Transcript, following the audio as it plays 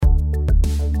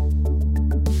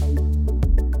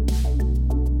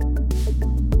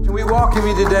welcome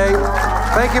you today.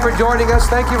 Thank you for joining us.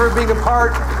 Thank you for being a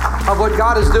part of what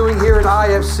God is doing here at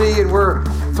IFC. And we're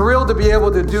thrilled to be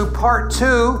able to do part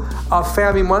 2 of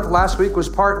Family Month. Last week was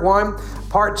part 1.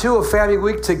 Part 2 of Family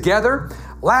Week together.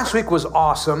 Last week was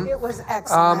awesome. It was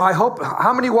excellent. I hope,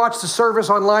 how many watched the service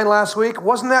online last week?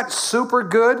 Wasn't that super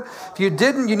good? If you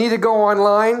didn't, you need to go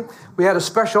online. We had a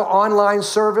special online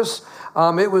service.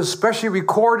 It was specially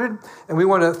recorded, and we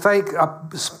want to thank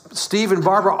Steve and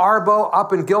Barbara Arbo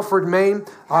up in Guilford, Maine,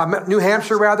 New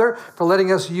Hampshire rather, for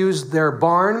letting us use their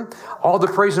barn. All the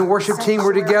praise and worship team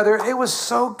were together. It was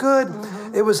so good.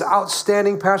 Mm-hmm. It was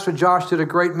outstanding. Pastor Josh did a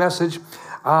great message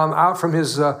out from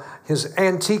his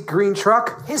antique green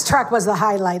truck. His truck was the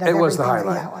highlight of everything. It was the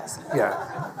highlight. Yeah, it was.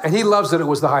 Yeah. And he loves that it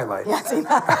was the highlight. Yes, he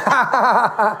does.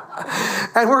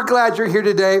 And we're glad you're here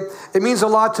today. It means a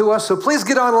lot to us. So please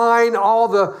get online. All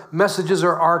the messages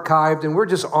are archived. And we're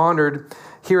just honored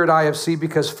here at IFC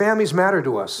because families matter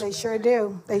to us. They sure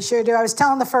do. They sure do. I was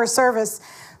telling the first service,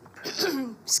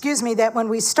 excuse me, that when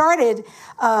we started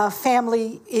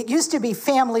it used to be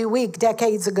Family Week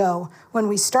decades ago when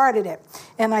we started it.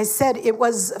 And I said it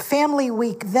was Family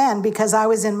Week then because I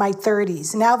was in my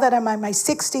 30s. Now that I'm in my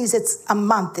 60s, it's a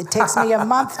month. It takes me a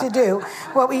month to do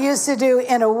what we used to do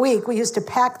in a week. We used to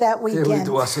pack that weekend.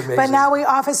 It was amazing. But now we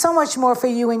offer so much more for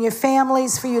you and your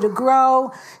families, for you to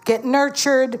grow, get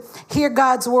nurtured, hear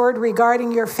God's word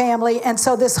regarding your family. And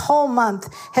so this whole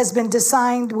month has been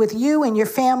designed with you and your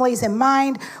families in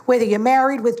mind, whether you're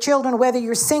married with children, whether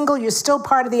you're single, you're still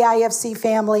part of the IFC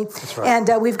family. That's right.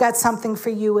 And we've got something for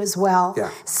you as well. Yeah.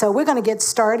 So we're going to get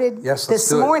started this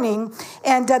do morning.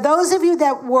 And those of you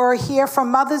that were here for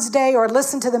Mother's Day or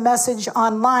listened to the message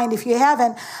online, if you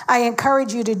haven't, I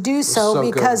encourage you to do so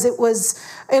because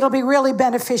it'll be really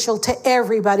beneficial to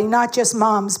everybody, not just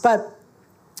moms. But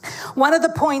one of the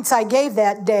points I gave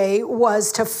that day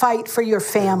was to fight for your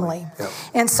family. Yep.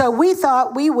 And so we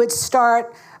thought we would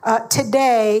start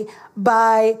today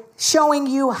by showing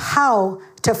you how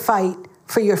to fight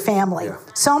for your family. Yeah.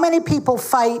 So many people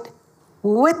fight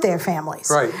with their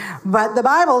families. Right. But the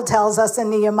Bible tells us in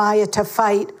Nehemiah to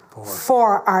fight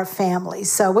for our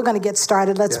families. So we're going to get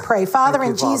started. Let's pray. Father,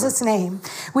 in Jesus' name,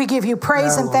 we give you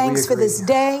praise and thanks for this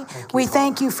day. We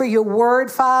thank you for your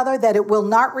word, Father, that it will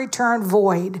not return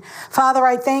void. Father,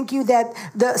 I thank you that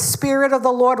the Spirit of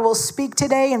the Lord will speak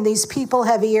today and these people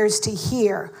have ears to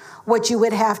hear what you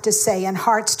would have to say and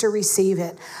hearts to receive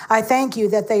it. I thank you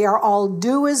that they are all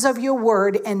doers of your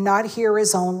word and not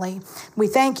hearers only. We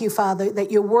thank you, Father, that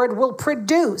your word will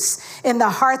produce in the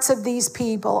hearts of these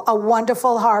people a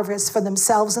wonderful harvest for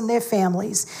themselves and their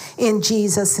families. In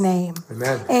Jesus' name.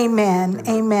 Amen. Amen.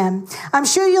 Amen. I'm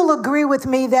sure you'll agree with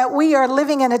me that we are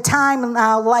living in a time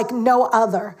now like no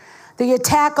other. The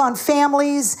attack on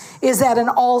families is at an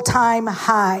all-time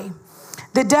high.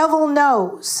 The devil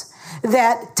knows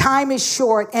that time is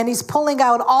short, and he's pulling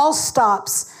out all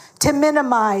stops to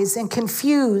minimize and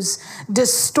confuse,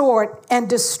 distort, and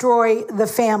destroy the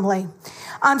family.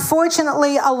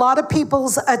 Unfortunately, a lot of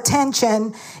people's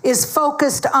attention is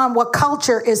focused on what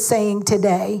culture is saying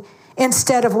today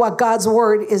instead of what God's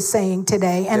word is saying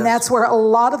today. And that's where a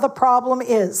lot of the problem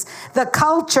is. The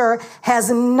culture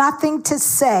has nothing to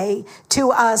say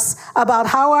to us about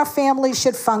how our family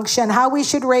should function, how we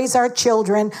should raise our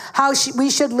children, how we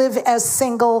should live as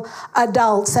single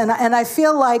adults. And I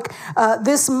feel like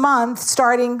this month,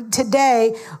 starting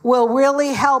today, will really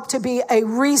help to be a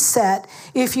reset.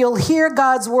 If you'll hear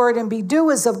God's word and be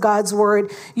doers of God's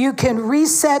word, you can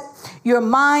reset your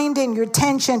mind and your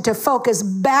attention to focus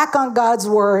back on God's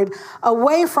word,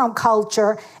 away from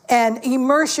culture, and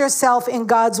immerse yourself in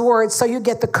God's word so you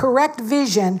get the correct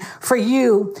vision for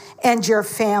you and your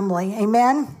family.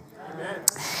 Amen? Amen.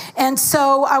 And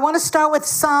so I want to start with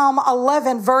Psalm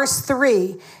 11, verse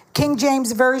 3. King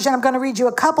James Version. I'm going to read you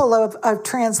a couple of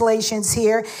translations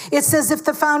here. It says, if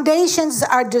the foundations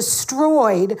are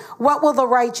destroyed, what will the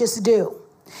righteous do?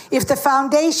 If the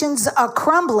foundations are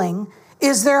crumbling,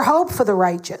 is there hope for the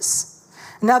righteous?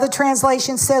 Another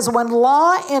translation says, when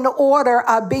law and order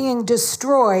are being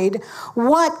destroyed,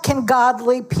 what can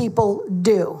godly people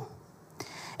do?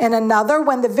 And another,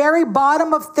 when the very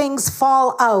bottom of things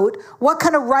fall out, what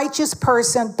can a righteous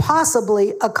person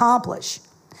possibly accomplish?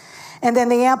 And then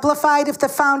the Amplified, if the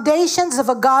foundations of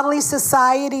a godly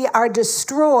society are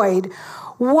destroyed,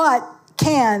 what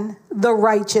can the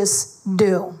righteous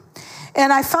do?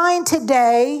 And I find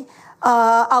today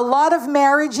a lot of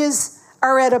marriages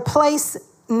are at a place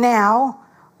now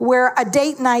where a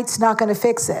date night's not going to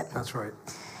fix it. That's right.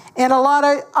 And a lot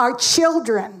of our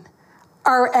children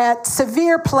are at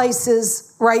severe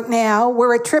places right now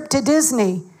where a trip to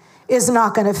Disney is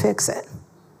not going to fix it.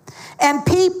 And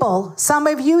people, some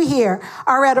of you here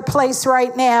are at a place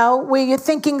right now where you're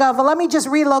thinking of, well, let me just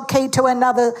relocate to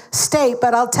another state.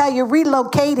 But I'll tell you,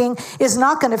 relocating is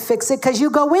not going to fix it because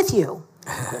you go with you.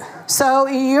 So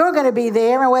you're going to be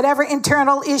there, and whatever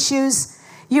internal issues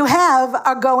you have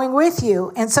are going with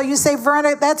you. And so you say,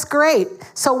 Verna, that's great.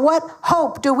 So what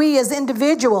hope do we as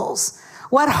individuals,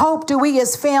 what hope do we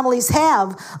as families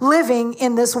have living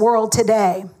in this world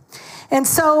today? And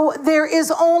so there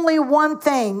is only one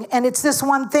thing, and it's this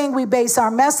one thing we base our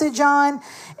message on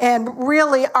and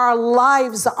really our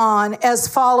lives on as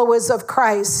followers of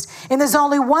Christ. And there's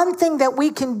only one thing that we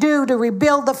can do to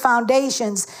rebuild the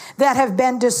foundations that have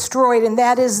been destroyed, and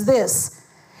that is this.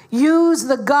 Use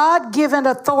the God-given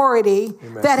authority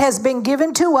that has been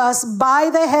given to us by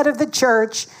the head of the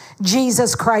church,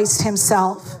 Jesus Christ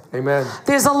himself. Amen.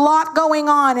 There's a lot going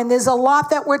on, and there's a lot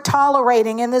that we're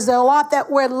tolerating, and there's a lot that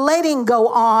we're letting go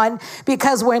on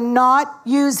because we're not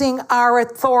using our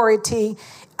authority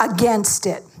against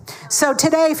it. So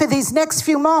today, for these next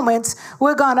few moments,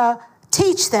 we're going to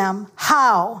teach them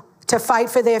how to fight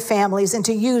for their families and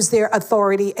to use their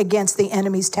authority against the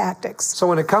enemy's tactics. So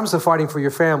when it comes to fighting for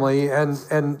your family and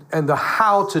the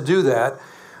how to do that,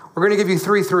 we're going to give you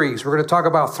 3 threes. We're going to talk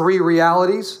about 3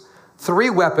 realities, 3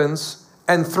 weapons,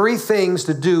 and 3 things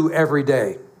to do every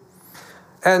day.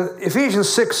 And Ephesians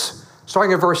 6,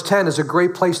 starting at verse 10, is a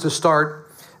great place to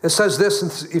start. It says this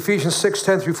in Ephesians 6,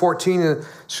 10 through 14, and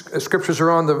scriptures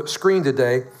are on the screen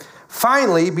today.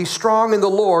 Finally, be strong in the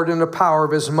Lord and the power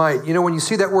of his might. You know, when you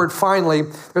see that word finally,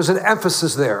 there's an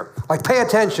emphasis there. Like, pay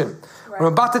attention. Right. What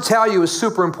I'm about to tell you is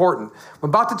super important. What I'm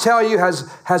about to tell you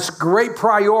has great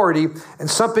priority and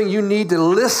something you need to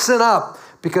listen up,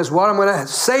 because what I'm going to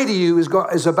say to you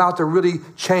is about to really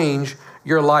change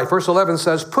your life. Verse 11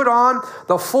 says, put on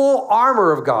the full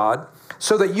armor of God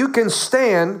so that you can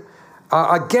stand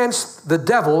against the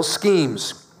devil's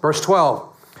schemes. Verse 12.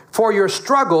 For your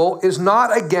struggle is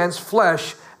not against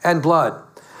flesh and blood.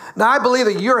 Now, I believe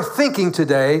that you're thinking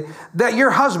today that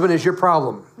your husband is your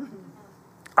problem.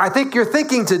 I think you're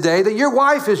thinking today that your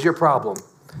wife is your problem.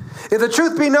 If the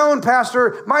truth be known,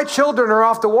 Pastor, my children are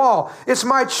off the wall. It's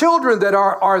my children that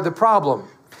are the problem.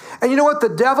 And you know what? The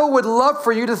devil would love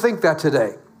for you to think that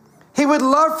today. He would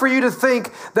love for you to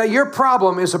think that your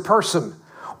problem is a person,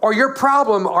 or your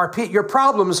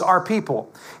problems are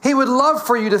people. He would love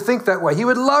for you to think that way. He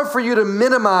would love for you to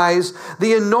minimize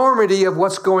the enormity of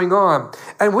what's going on.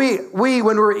 And we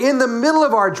when we're in the middle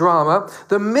of our drama,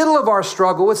 the middle of our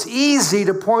struggle, it's easy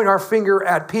to point our finger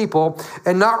at people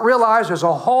and not realize there's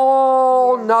a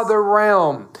whole nother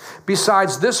realm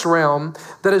besides this realm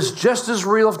that is just as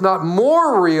real, if not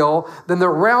more real, than the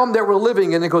realm that we're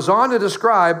living in. It goes on to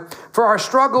describe, for our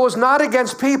struggle is not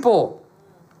against people,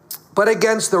 but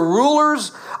against the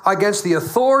rulers, against the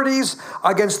authorities,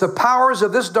 against the powers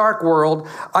of this dark world,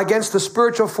 against the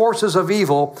spiritual forces of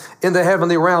evil in the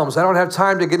heavenly realms. I don't have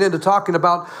time to get into talking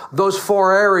about those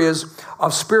 4 areas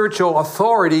of spiritual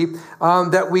authority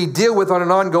that we deal with on an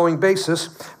ongoing basis.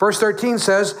 Verse 13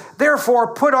 says,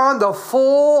 therefore put on the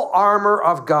full armor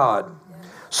of God.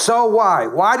 So why?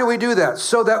 Why do we do that?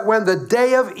 So that when the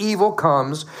day of evil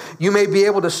comes, you may be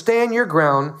able to stand your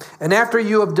ground. And after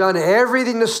you have done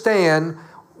everything to stand,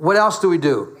 what else do we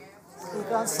do?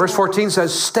 Verse 14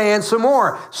 says, stand some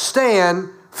more. Stand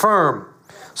firm.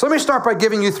 So let me start by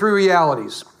giving you 3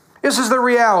 realities. This is the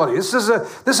reality. This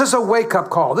is a wake-up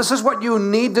call. This is what you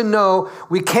need to know.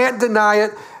 We can't deny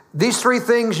it. These 3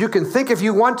 things, you can think if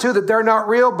you want to that they're not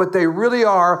real, but they really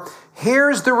are.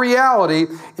 Here's the reality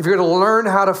if you're going to learn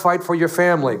how to fight for your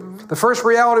family. The first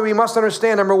reality we must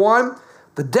understand, number 1,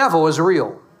 the devil is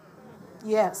real.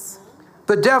 Yes.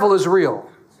 The devil is real.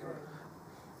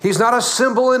 He's not a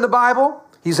symbol in the Bible.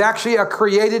 He's actually a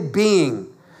created being.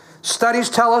 Studies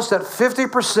tell us that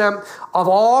 50% of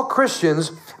all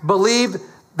Christians believe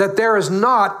that there is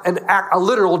not a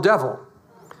literal devil.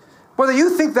 Whether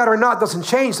you think that or not doesn't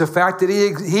change the fact that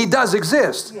he does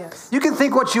exist. Yes. You can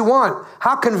think what you want.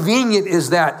 How convenient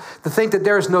is that to think that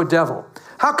there is no devil?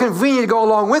 How convenient to go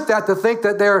along with that to think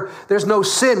that there's no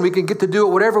sin. We can get to do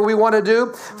it whatever we want to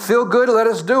do. Feel good, let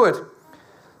us do it.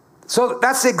 So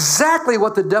that's exactly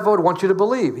what the devil would want you to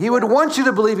believe. He would want you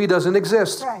to believe he doesn't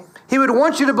exist. Right. He would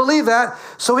want you to believe that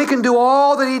so he can do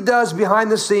all that he does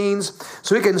behind the scenes,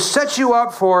 so he can set you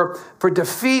up for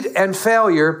defeat and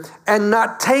failure and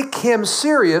not take him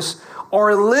serious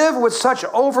or live with such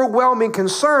overwhelming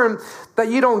concern that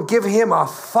you don't give him a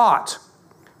thought.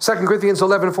 2 Corinthians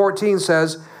 11:14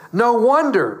 says, no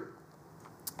wonder,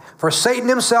 for Satan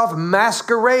himself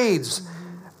masquerades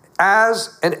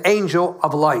as an angel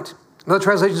of light. Another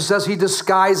translation says he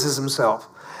disguises himself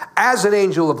as an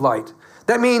angel of light.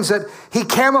 That means that he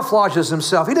camouflages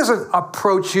himself. He doesn't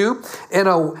approach you in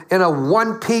a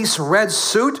one-piece red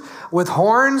suit with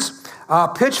horns,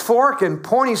 pitchfork, and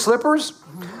pointy slippers.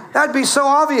 That'd be so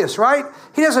obvious, right?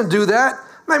 He doesn't do that.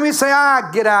 Let me say,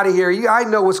 get out of here. I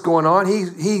know what's going on.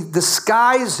 He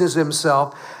disguises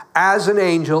himself as an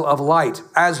angel of light,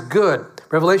 as good.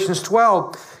 Revelations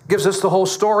 12 gives us the whole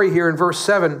story here in verse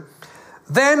 7.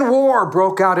 Then war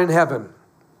broke out in heaven.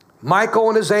 Michael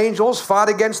and his angels fought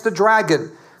against the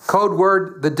dragon, code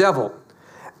word the devil.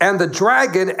 And the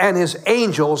dragon and his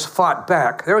angels fought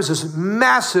back. There was this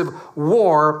massive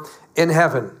war in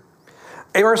heaven.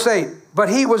 Verse 8, but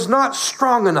he was not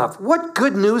strong enough. What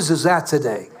good news is that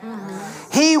today?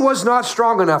 He was not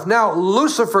strong enough. Now,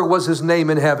 Lucifer was his name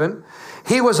in heaven.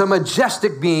 He was a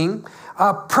majestic being,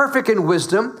 perfect in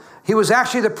wisdom. He was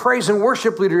actually the praise and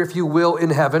worship leader, if you will, in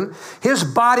heaven. His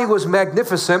body was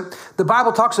magnificent. The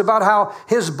Bible talks about how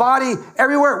his body,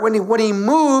 everywhere, when he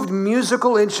moved,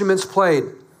 musical instruments played.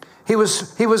 He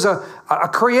was a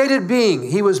created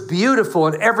being. He was beautiful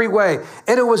in every way.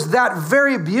 And it was that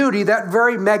very beauty, that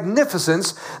very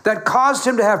magnificence that caused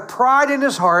him to have pride in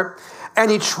his heart,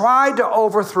 and he tried to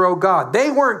overthrow God.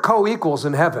 They weren't co-equals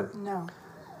in heaven. No.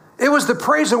 It was the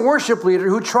praise and worship leader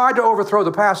who tried to overthrow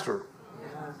the pastor.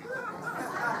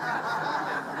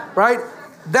 Right?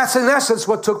 That's in essence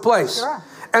what took place. Sure.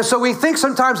 And so we think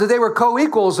sometimes that they were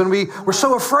co-equals, and we were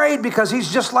so afraid because he's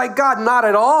just like God. Not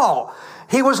at all.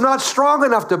 He was not strong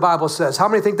enough, the Bible says. How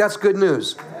many think that's good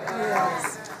news?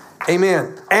 Yes.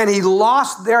 Amen. And he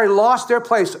lost their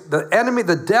place. The enemy,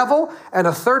 the devil, and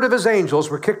a third of his angels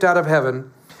were kicked out of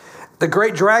heaven. The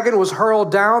great dragon was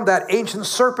hurled down, that ancient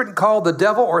serpent called the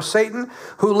devil or Satan,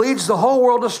 who leads the whole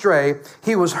world astray.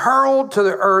 He was hurled to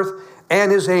the earth, and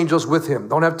his angels with him.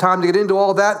 Don't have time to get into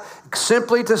all that.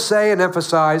 Simply to say and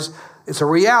emphasize, it's a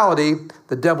reality.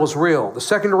 The devil's real. The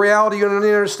second reality you need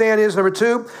to understand is, number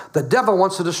 2, the devil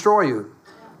wants to destroy you.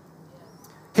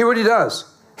 Hear what he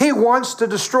does. He wants to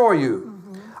destroy you.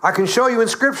 I can show you in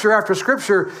scripture after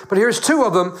scripture, but here's 2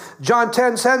 of them. John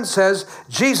 10:10 says,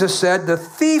 Jesus said, the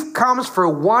thief comes for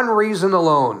one reason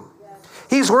alone.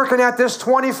 He's working at this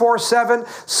 24/7,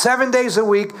 7 days a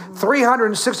week,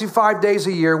 365 days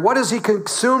a year. What is he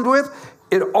consumed with?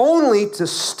 It only to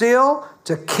steal,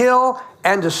 to kill,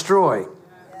 and destroy.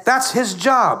 That's his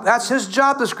job. That's his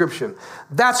job description.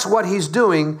 That's what he's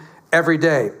doing every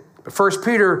day. But 1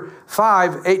 Peter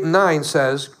 5:8-9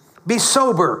 says, be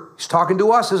sober. He's talking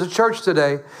to us as a church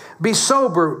today. Be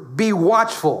sober, be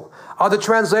watchful. Other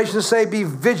translations say be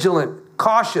vigilant,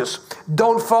 cautious.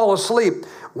 Don't fall asleep.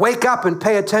 Wake up and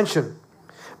pay attention.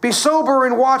 Be sober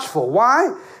and watchful.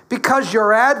 Why? Because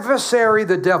your adversary,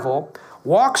 the devil,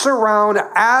 walks around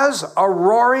as a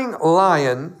roaring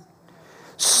lion,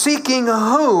 seeking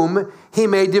whom he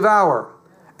may devour.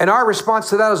 And our response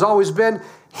to that has always been,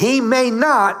 he may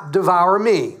not devour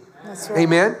me. That's right.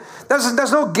 Amen?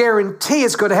 There's no guarantee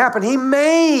it's going to happen. He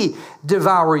may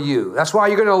devour you. That's why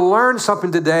you're going to learn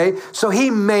something today. So he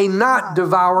may not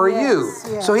devour you.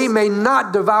 Yes. So he may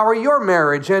not devour your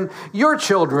marriage and your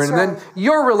children and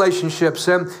your relationships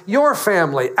and your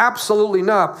family. Absolutely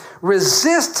not.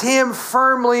 Resist him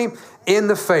firmly in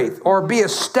the faith, or be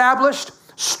established,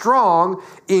 strong,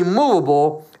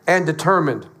 immovable, and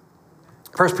determined.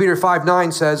 1 Peter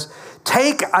 5:9 says,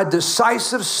 take a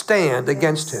decisive stand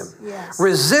against him. Yes.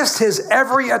 Resist his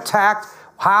every attack.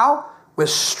 How? With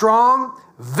strong,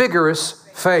 vigorous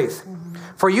faith.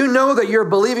 For you know that your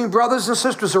believing brothers and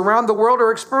sisters around the world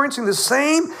are experiencing the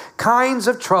same kinds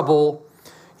of trouble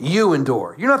you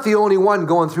endure. You're not the only one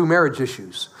going through marriage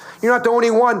issues. You're not the only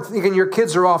one thinking your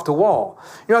kids are off the wall.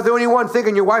 You're not the only one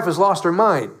thinking your wife has lost her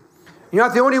mind. You're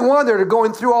not the only one that are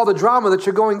going through all the drama that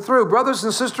you're going through. Brothers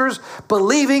and sisters,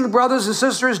 believing brothers and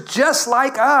sisters just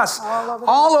like us,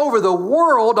 all over the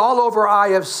world, all over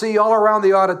IFC, all around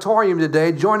the auditorium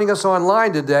today, joining us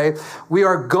online today, we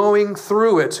are going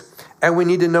through it, and we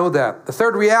need to know that. The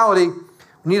third reality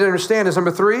we need to understand is,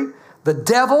 number 3, the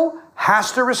devil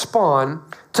has to respond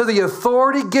to the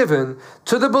authority given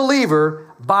to the believer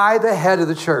by the head of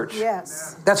the church.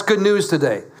 Yes. That's good news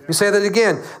today. Let me say that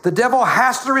again. The devil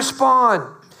has to respond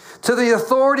to the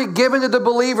authority given to the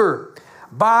believer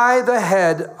by the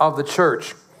head of the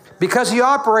church. Because he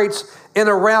operates in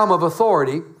a realm of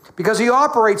authority, because he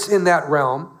operates in that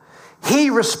realm, he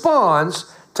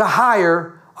responds to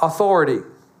higher authority.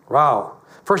 Wow.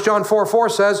 1 John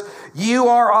 4:4 says, you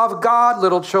are of God,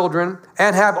 little children,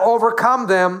 and have overcome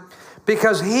them,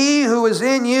 because he who is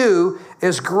in you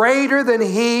is greater than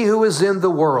he who is in the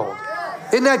world.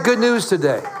 Isn't that good news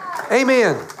today?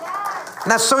 Amen.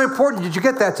 And that's so important. Did you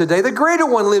get that today? The greater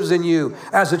one lives in you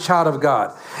as a child of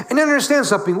God. And understand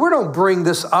something. We don't bring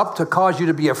this up to cause you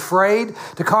to be afraid,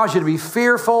 to cause you to be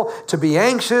fearful, to be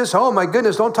anxious. Oh my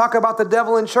goodness, don't talk about the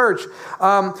devil in church.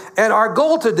 And our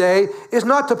goal today is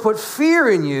not to put fear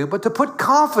in you, but to put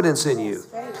confidence in you.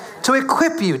 To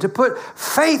equip you, to put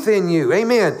faith in you.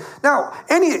 Amen. Now,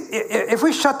 if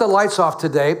we shut the lights off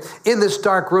today in this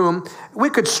dark room,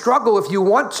 we could struggle if you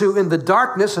want to in the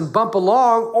darkness and bump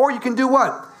along, or you can do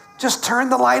what? Just turn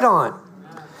the light on.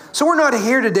 So we're not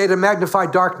here today to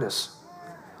magnify darkness.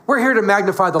 We're here to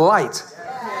magnify the light.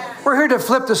 We're here to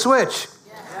flip the switch.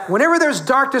 Whenever there's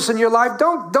darkness in your life,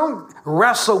 don't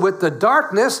wrestle with the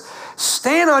darkness.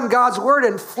 Stand on God's word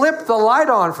and flip the light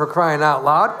on, for crying out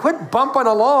loud. Quit bumping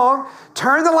along.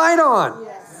 Turn the light on.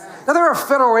 Now, there are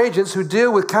federal agents who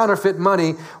deal with counterfeit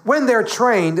money. When they're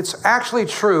trained, it's actually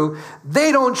true,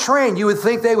 they don't train. You would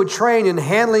think they would train in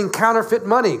handling counterfeit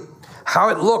money. How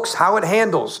it looks, how it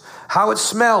handles, how it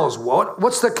smells,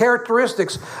 what's the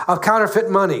characteristics of counterfeit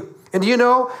money. And do you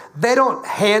know, they don't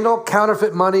handle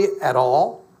counterfeit money at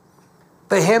all.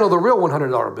 They handle the real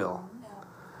 $100 bill.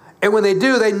 And when they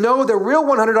do, they know the real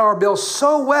 $100 bill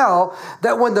so well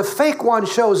that when the fake one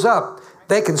shows up,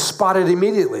 they can spot it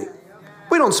immediately.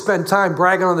 We don't spend time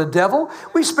bragging on the devil.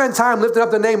 We spend time lifting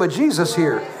up the name of Jesus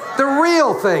here. The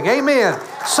real thing, amen.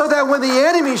 So that when the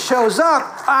enemy shows up,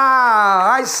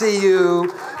 I see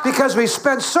you. Because we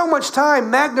spend so much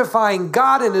time magnifying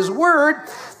God and his word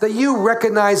that you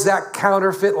recognize that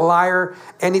counterfeit liar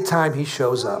anytime he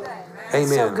shows up. Amen.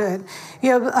 So good.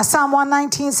 You know, Psalm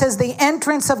 119 says the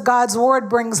entrance of God's word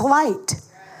brings light.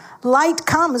 Light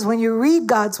comes when you read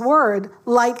God's word.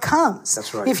 Light comes.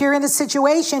 That's right. If you're in a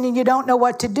situation and you don't know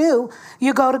what to do,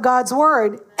 you go to God's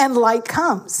word and light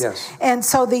comes. Yes. And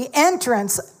so the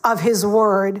entrance of his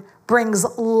word brings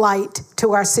light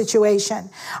to our situation.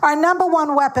 Our number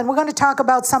one weapon, we're going to talk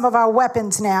about some of our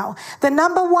weapons now. The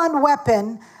number one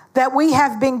weapon that we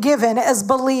have been given as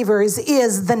believers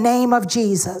is the name of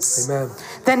Jesus. Amen.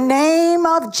 The name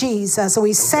of Jesus.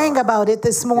 We sang about it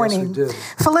this morning. Yes, we did.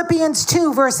 Philippians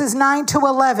 2, verses 9 to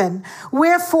 11.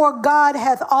 Wherefore God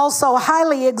hath also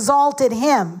highly exalted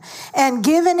him and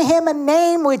given him a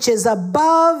name which is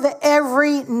above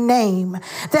every name,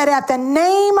 that at the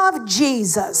name of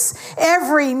Jesus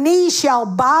every knee shall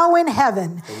bow in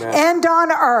heaven, amen, and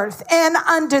on earth and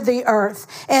under the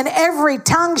earth, and every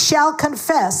tongue shall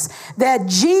confess that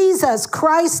Jesus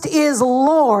Christ is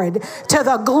Lord, to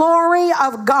the glory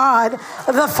of God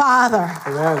the Father.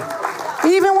 Amen.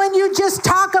 Even when you just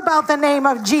talk about the name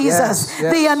of Jesus,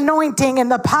 yes. the anointing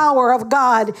and the power of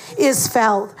God is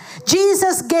felt.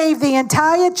 Jesus gave the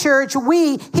entire church,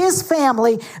 his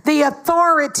family, the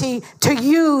authority to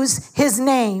use his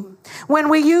name. When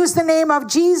we use the name of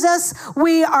Jesus,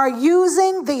 we are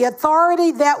using the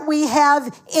authority that we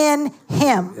have in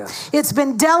him. Yes. It's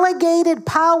been delegated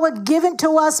power given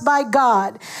to us by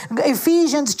God.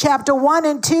 Ephesians chapter 1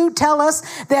 and 2 tell us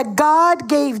that God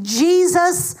gave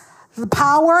Jesus the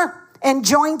power and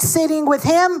joint sitting with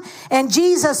him, and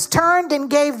Jesus turned and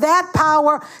gave that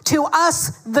power to us,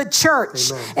 the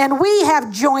church. Amen. And we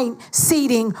have joint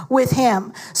seating with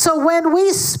him. So when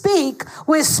we speak,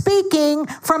 we're speaking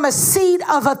from a seat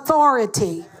of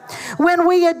authority. When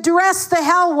we address the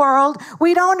hell world,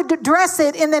 we don't address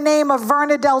it in the name of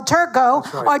Verna Del Turco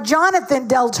or Jonathan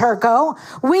Del Turco.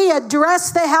 We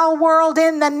address the hell world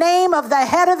in the name of the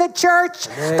head of the church,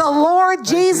 the Lord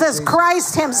Jesus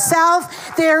Christ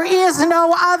himself. There is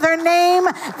no other name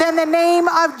than the name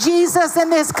of Jesus. And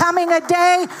there's coming a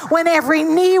day when every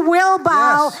knee will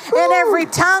bow and every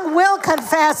tongue will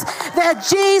confess that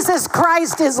Jesus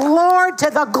Christ is Lord, to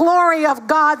the glory of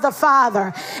God the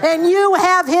Father. And you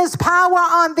have his power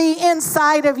on the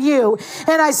inside of you.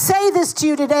 And I say this to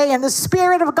you today, and the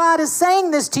Spirit of God is saying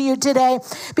this to you today,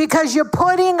 because you're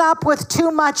putting up with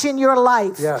too much in your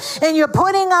life. Yes. And you're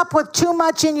putting up with too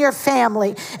much in your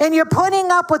family. And you're putting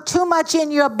up with too much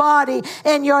in your body.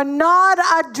 And you're not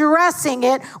addressing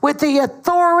it with the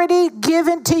authority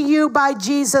given to you by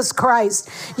Jesus Christ.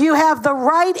 You have the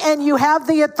right and you have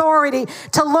the authority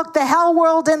to look the hell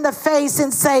world in the face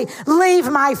and say, leave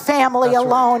my family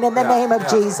alone in the name of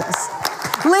Jesus.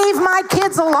 Leave my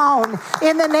kids alone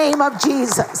in the name of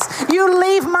Jesus. You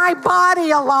leave my body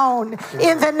alone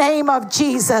in the name of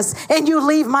Jesus. And you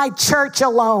leave my church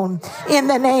alone in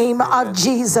the name of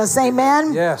Jesus.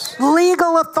 Amen? Yes.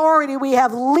 Legal authority. We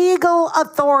have legal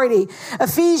authority.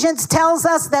 Ephesians tells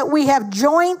us that we have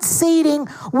joint seating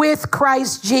with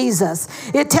Christ Jesus.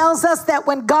 It tells us that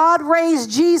when God raised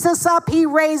Jesus up, he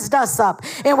raised us up.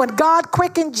 And when God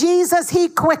quickened Jesus, he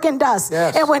quickened us.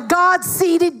 Yes. And when God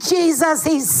seated Jesus,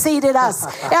 He's seated us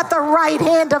at the right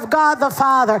hand of God the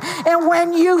Father. And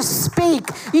when you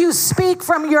speak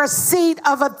from your seat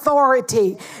of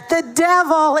authority. The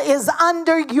devil is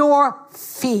under your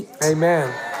feet. Amen.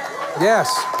 Yes.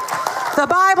 The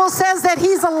Bible says that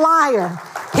he's a liar.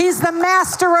 He's the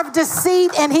master of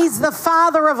deceit, and he's the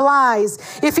father of lies.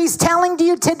 If he's telling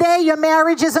you today your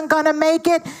marriage isn't going to make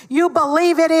it, you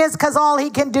believe it is, because all he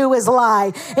can do is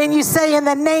lie. And you say, in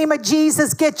the name of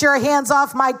Jesus, get your hands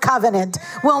off my covenant.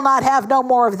 We'll not have no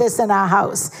more of this in our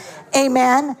house.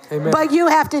 Amen. Amen. But you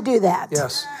have to do that.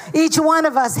 Yes. Each one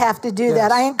of us have to do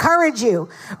that. I encourage you,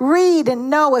 read and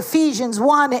know Ephesians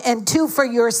 1 and 2 for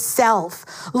yourself.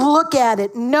 Look at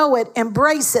it, know it,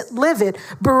 embrace it, live it,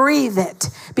 breathe it,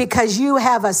 because you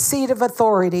have a seat of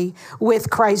authority with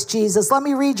Christ Jesus. Let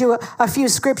me read you a few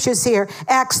scriptures here.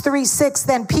 Acts 3:6,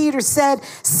 then Peter said,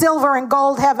 silver and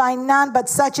gold have I none, but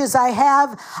such as I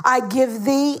have, I give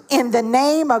thee in the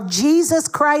name of Jesus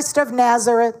Christ of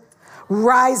Nazareth.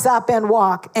 Rise up and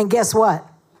walk. And guess what?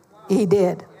 He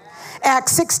did.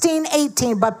 Acts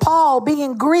 16:18, but Paul,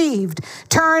 being grieved,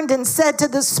 turned and said to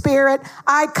the Spirit,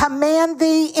 I command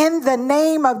thee in the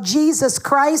name of Jesus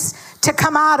Christ to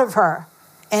come out of her.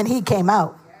 And he came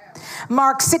out.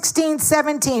 Mark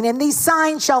 16:17, and these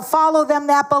signs shall follow them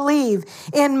that believe.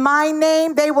 In my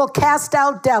name they will cast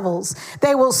out devils.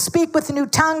 They will speak with new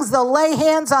tongues. They'll lay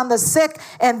hands on the sick,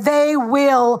 and they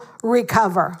will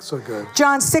recover. So good.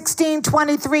 John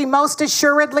 16:23, most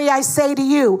assuredly I say to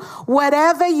you,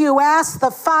 whatever you ask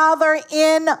the Father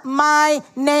in my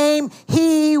name,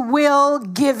 he will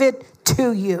give it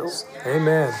to you.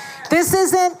 Amen. This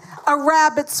isn't a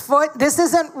rabbit's foot. This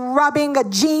isn't rubbing a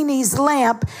genie's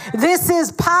lamp. This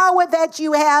is power that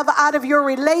you have out of your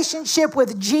relationship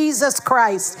with Jesus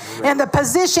Christ. Amen. And the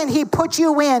position he put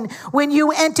you in when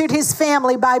you entered his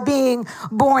family by being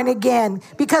born again.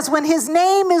 Because when his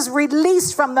name is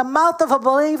released from the mouth of a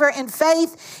believer in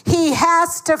faith, he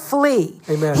has to flee.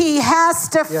 Amen. He has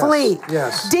to flee.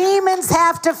 Yes. Demons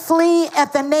have to flee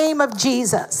at the name of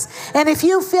Jesus. And if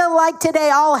you feel like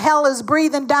today all hell is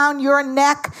breathing down your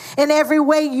neck, in every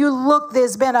way you look,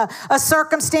 there's been a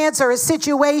circumstance or a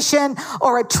situation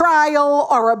or a trial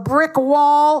or a brick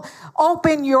wall,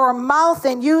 open your mouth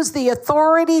and use the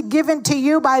authority given to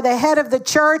you by the head of the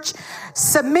church.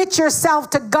 Submit yourself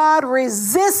to God,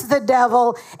 resist the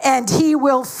devil, and he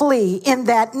will flee. In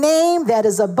that name that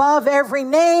is above every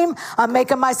name, I'm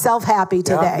making myself happy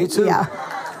today. Yeah, me too.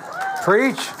 Yeah.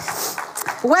 Preach.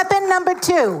 Weapon number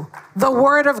 2, the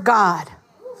word of God.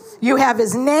 You have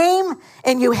his name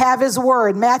and you have his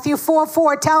word. Matthew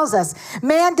 4:4 tells us,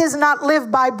 man does not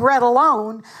live by bread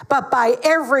alone, but by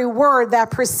every word that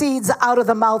proceeds out of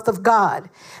the mouth of God.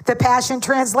 The Passion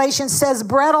Translation says,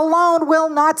 bread alone will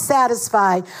not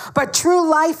satisfy, but true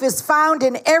life is found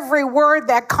in every word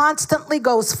that constantly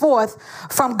goes forth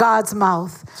from God's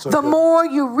mouth. So the more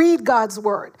you read God's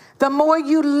word, the more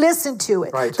you listen to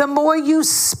it, right, the more you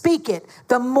speak it,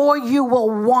 the more you will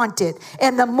want it,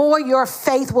 and the more your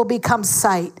faith will become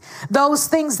sight. Those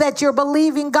things that you're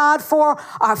believing God for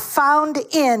are found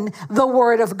in the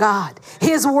Word of God.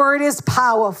 His Word is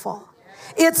powerful.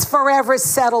 It's forever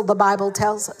settled, the Bible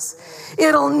tells us.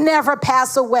 It'll never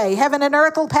pass away. Heaven and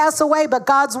earth will pass away, but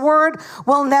God's word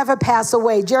will never pass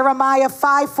away. Jeremiah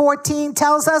 5:14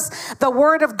 tells us the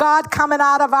word of God coming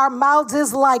out of our mouths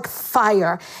is like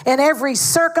fire. And every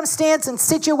circumstance and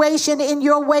situation in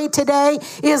your way today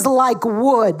is like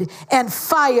wood, and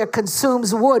fire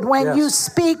consumes wood. When you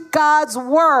speak God's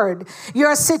word,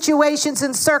 your situations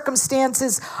and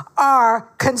circumstances are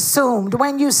consumed.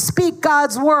 When you speak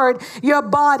God's word, your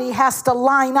body has to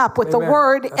line up with the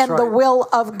word and the will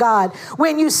of God.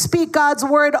 When you speak God's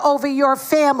word over your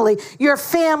family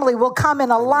will come in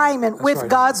alignment with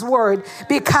God's word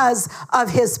because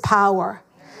of his power.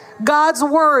 God's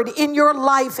word in your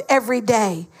life every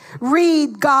day.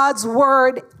 Read God's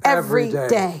word every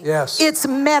day. Yes. It's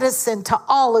medicine to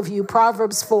all of you,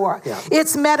 Proverbs 4. Yeah.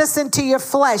 It's medicine to your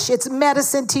flesh. It's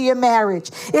medicine to your marriage.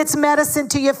 It's medicine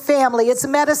to your family. It's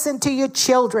medicine to your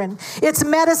children. It's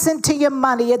medicine to your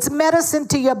money. It's medicine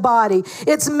to your body.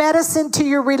 It's medicine to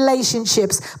your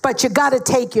relationships. But you got to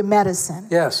take your medicine.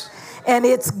 Yes. And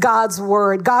it's God's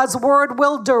word. God's word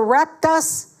will direct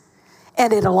us,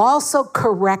 and it'll also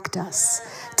correct us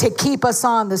to keep us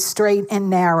on the straight and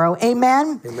narrow.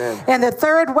 Amen? Amen. And the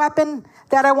third weapon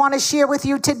that I want to share with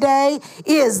you today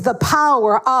is the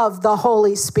power of the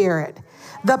Holy Spirit.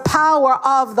 The power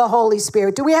of the Holy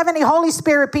Spirit. Do we have any Holy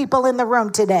Spirit people in the room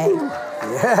today?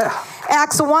 Yeah.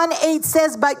 Acts 1:8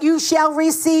 says, but you shall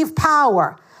receive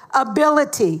power,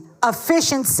 ability,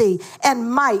 efficiency,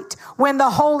 and might when the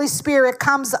Holy Spirit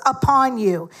comes upon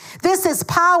you. This is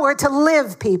power to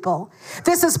live, people.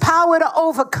 This is power to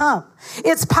overcome.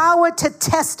 It's power to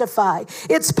testify.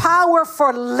 It's power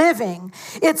for living.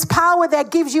 It's power that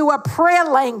gives you a prayer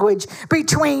language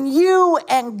between you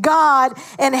and God,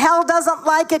 and hell doesn't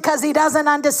like it because he doesn't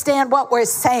understand what we're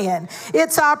saying.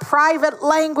 It's our private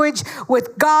language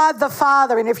with God the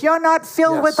Father. And if you're not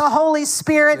filled with the Holy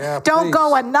Spirit, don't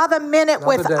go another minute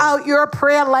without your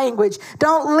prayer language.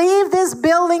 Don't leave this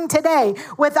building today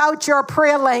without your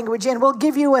prayer language, and we'll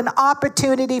give you an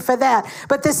opportunity for that.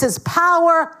 But this is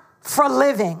power for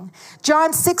living.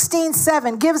 John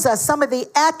 16:7 gives us some of the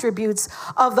attributes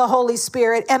of the Holy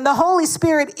Spirit, and the Holy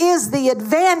Spirit is the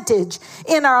advantage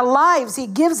in our lives. He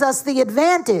gives us the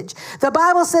advantage. The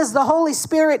Bible says the Holy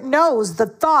Spirit knows the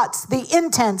thoughts, the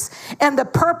intents, and the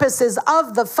purposes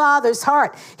of the Father's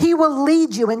heart. He will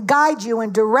lead you and guide you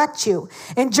and direct you.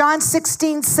 In John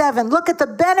 16:7, look at the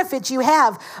benefits you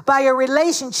have by a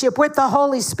relationship with the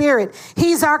Holy Spirit.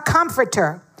 He's our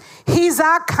comforter. He's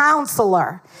our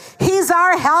counselor. He's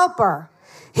our helper.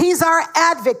 He's our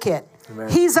advocate. Amen.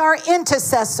 He's our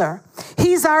intercessor.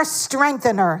 He's our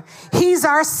strengthener. He's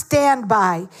our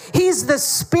standby. He's the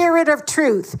Spirit of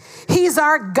truth. He's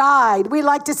our guide. We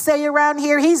like to say around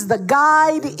here, he's the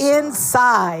guide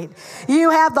inside. You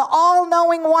have the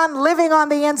all-knowing one living on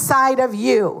the inside of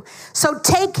you. So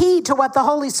take heed to what the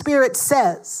Holy Spirit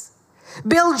says.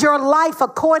 Build your life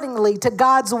accordingly to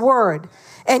God's word,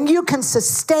 and you can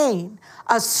sustain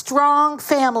a strong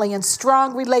family and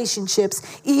strong relationships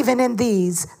even in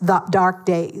these dark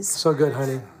days. So good,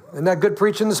 honey. Isn't that good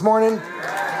preaching this morning?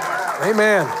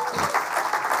 Amen.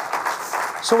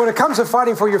 So when it comes to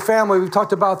fighting for your family, we've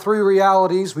talked about three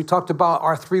realities. We talked about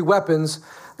our three weapons.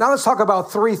 Now let's talk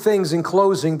about three things in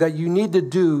closing that you need to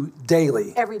do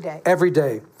daily. Every day. Every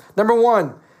day. Number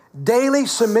one, daily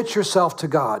submit yourself to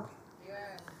God.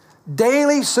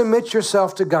 Daily submit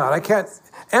yourself to God. I can't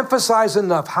emphasize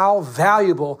enough how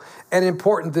valuable and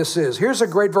important this is. Here's a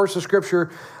great verse of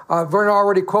scripture. Vernon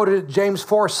already quoted it, James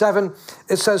 4:7.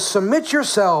 It says, submit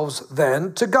yourselves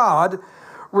then to God,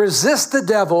 resist the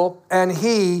devil, and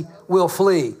he will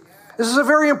flee. This is a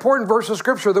very important verse of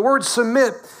scripture. The word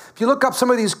submit, if you look up some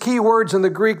of these key words in the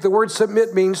Greek, the word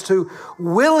submit means to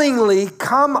willingly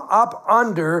come up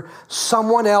under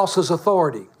someone else's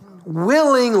authority.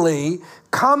 Willingly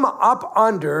come up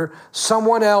under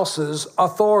someone else's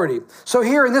authority. So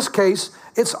here in this case,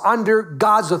 it's under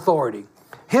God's authority,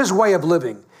 his way of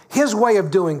living, his way of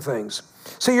doing things.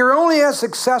 So you're only as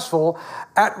successful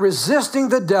at resisting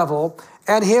the devil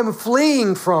and him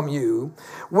fleeing from you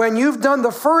when you've done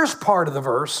the first part of the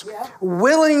verse,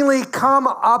 willingly come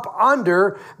up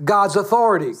under God's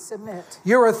authority. Submit.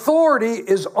 Your authority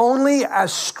is only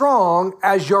as strong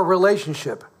as your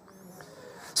relationship.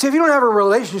 See, if you don't have a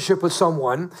relationship with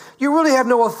someone, you really have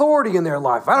no authority in their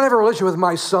life. I don't have a relationship with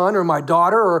my son or my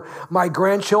daughter or my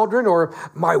grandchildren or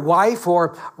my wife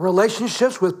or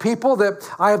relationships with people that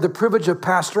I have the privilege of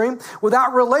pastoring.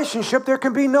 Without relationship, there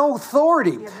can be no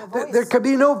authority. There can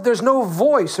be there's no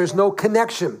voice, there's no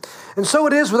connection. And so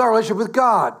it is with our relationship with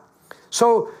God.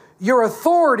 So your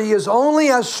authority is only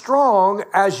as strong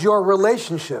as your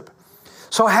relationship.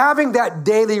 So having that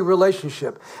daily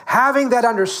relationship, having that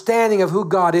understanding of who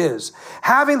God is,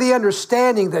 having the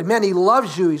understanding that, man, he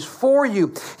loves you, he's for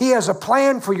you, he has a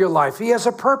plan for your life, he has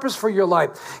a purpose for your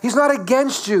life, he's not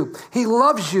against you, he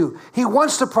loves you, he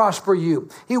wants to prosper you,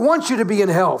 he wants you to be in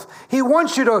health, he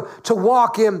wants you to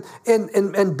walk in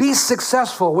and be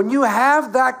successful. When you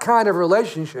have that kind of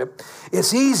relationship,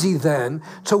 it's easy then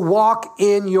to walk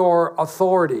in your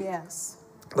authority. Yes.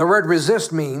 The word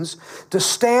resist means to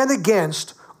stand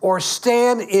against or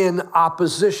stand in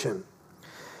opposition.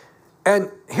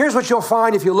 And here's what you'll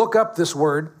find if you look up this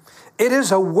word. It is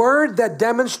a word that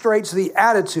demonstrates the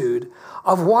attitude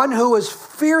of one who is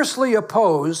fiercely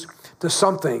opposed to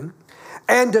something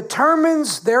and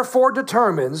therefore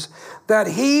determines that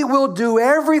he will do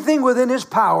everything within his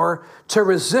power to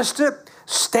resist it,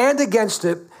 stand against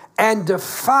it, and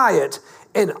defy it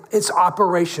in its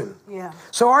operation. Yeah.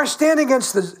 So our stand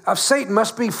against of Satan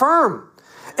must be firm.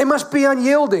 It must be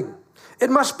unyielding. It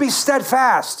must be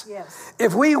steadfast. Yes.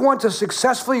 If we want to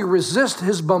successfully resist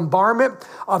his bombardment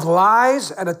of lies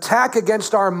and attack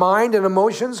against our mind and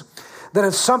emotions, then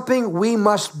it's something we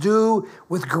must do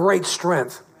with great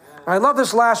strength. I love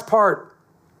this last part.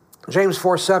 James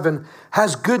 4:7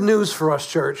 has good news for us,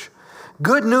 church.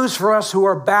 Good news for us who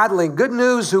are battling. Good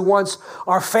news who wants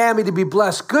our family to be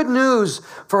blessed. Good news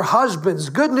for husbands.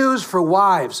 Good news for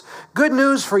wives. Good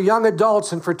news for young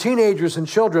adults and for teenagers and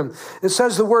children. It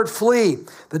says the word flee.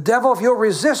 The devil, if you'll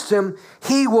resist him,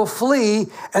 he will flee.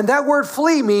 And that word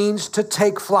flee means to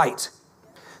take flight.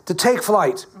 To take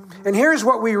flight. And here's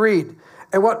what we read.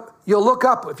 And what you'll look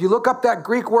up, if you look up that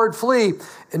Greek word flee,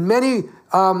 in many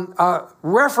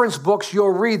reference books, you'll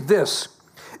read this.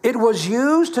 It was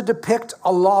used to depict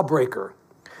a lawbreaker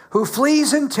who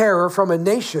flees in terror from a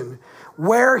nation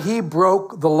where he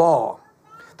broke the law.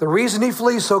 The reason he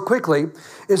flees so quickly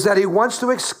is that he wants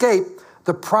to escape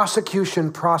the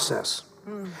prosecution process.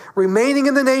 Remaining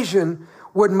in the nation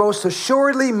would most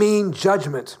assuredly mean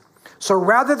judgment. So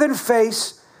rather than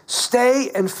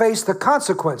stay and face the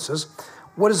consequences,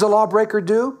 what does the lawbreaker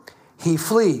do? He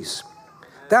flees.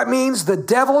 That means the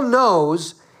devil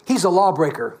knows he's a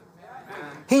lawbreaker.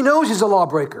 He knows he's a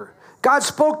lawbreaker. God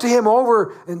spoke to him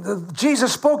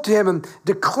Jesus spoke to him and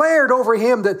declared over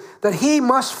him that he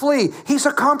must flee. He's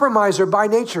a compromiser by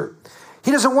nature.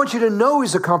 He doesn't want you to know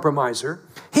he's a compromiser.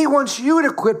 He wants you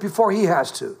to quit before he has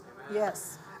to.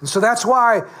 Yes. And so that's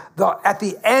why at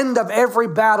the end of every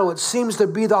battle, it seems to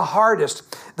be the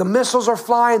hardest. The missiles are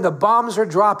flying, the bombs are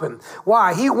dropping.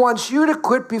 Why? He wants you to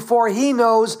quit before he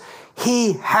knows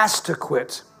he has to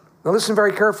quit. Now listen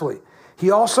very carefully.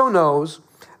 He also knows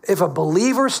if a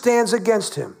believer stands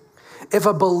against him, if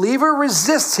a believer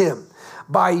resists him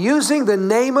by using the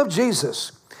name of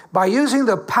Jesus, by using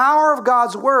the power of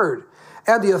God's word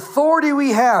and the authority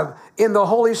we have in the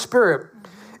Holy Spirit,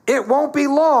 it won't be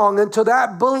long until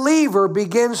that believer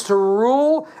begins to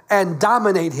rule and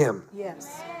dominate him.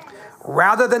 Yes.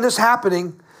 Rather than this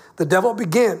happening, the devil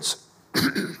begins,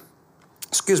 the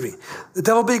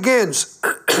devil begins,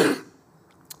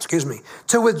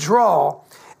 to withdraw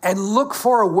and look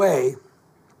for a way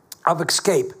of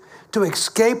escape, to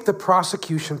escape the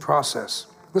prosecution process.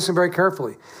 Listen very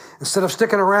carefully. Instead of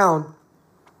sticking around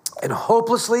and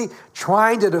hopelessly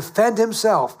trying to defend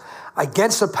himself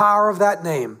against the power of that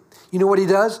name, you know what he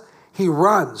does? He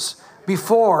runs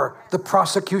before the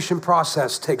prosecution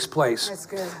process takes place. That's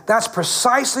good. That's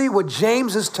precisely what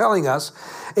James is telling us,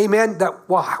 amen, that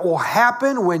will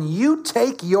happen when you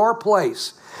take your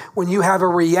place. When you have a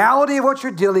reality of what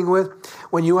you're dealing with,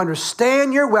 when you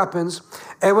understand your weapons,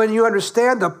 and when you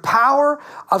understand the power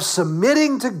of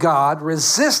submitting to God,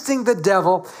 resisting the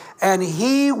devil, and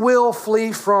he will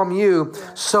flee from you.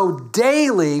 Yeah. So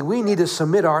daily, we need to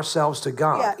submit ourselves to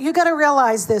God. Yeah, you got to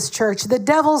realize this, church. The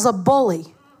devil's a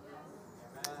bully.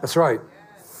 That's right.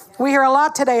 We hear a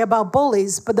lot today about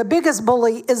bullies, but the biggest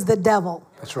bully is the devil.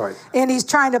 That's right. And he's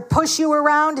trying to push you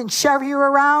around and shove you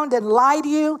around and lie to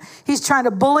you. He's trying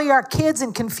to bully our kids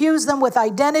and confuse them with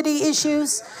identity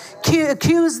issues,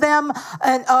 accuse them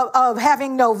of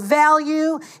having no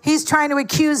value. He's trying to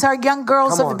accuse our young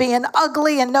girls of being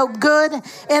ugly and no good,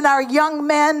 and our young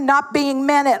men not being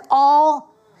men at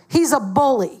all. He's a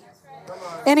bully.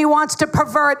 And he wants to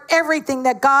pervert everything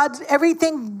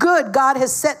good God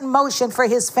has set in motion for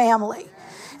his family.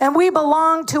 And we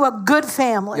belong to a good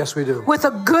family. Yes, we do. With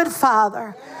a good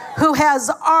father who has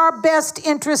our best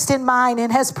interest in mind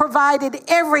and has provided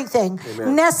everything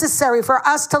necessary for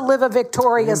us to live a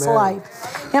victorious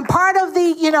life. And part of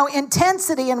the,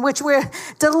 intensity in which we're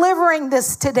delivering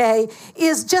this today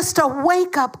is just a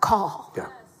wake-up call. Yeah.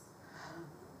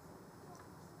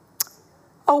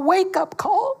 A wake-up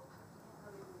call.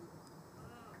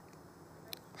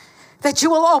 That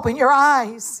you will open your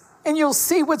eyes and you'll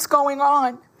see what's going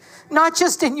on. Not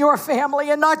just in your family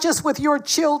and not just with your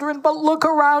children, but look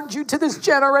around you to this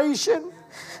generation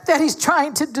that he's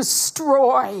trying to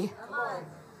destroy.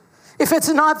 If it's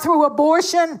not through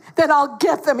abortion, then I'll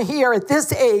get them here at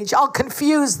this age. I'll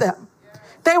confuse them.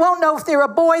 They won't know if they're a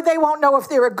boy. They won't know if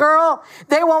they're a girl.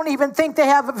 They won't even think they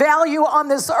have value on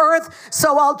this earth.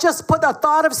 So I'll just put a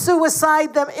thought of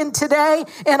suicide them in today,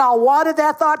 and I'll water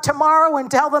that thought tomorrow and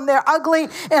tell them they're ugly,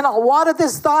 and I'll water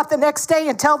this thought the next day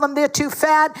and tell them they're too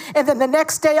fat, and then the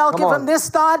next day I'll give them this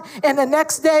thought, and the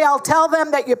next day I'll tell them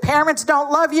that your parents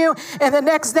don't love you, and the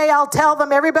next day I'll tell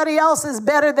them everybody else is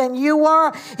better than you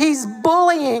are. He's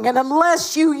bullying, and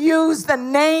unless you use the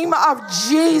name of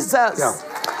Jesus... Yeah.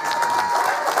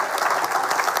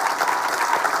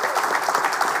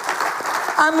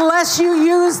 Unless you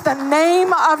use the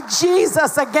name of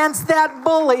Jesus against that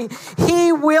bully,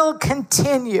 he will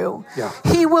continue. Yeah.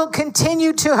 He will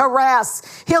continue to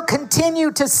harass. He'll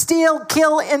continue to steal,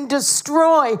 kill, and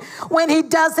destroy when he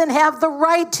doesn't have the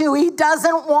right to. He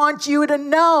doesn't want you to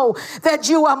know that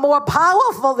you are more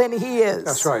powerful than he is.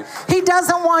 That's right. He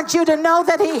doesn't want you to know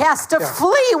that he has to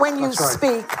flee when you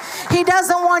speak. He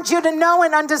doesn't want you to know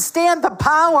and understand the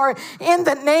power in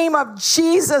the name of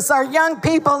Jesus. Our young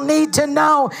people need to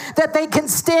know that they can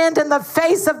stand in the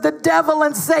face of the devil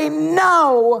and say,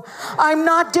 no, I'm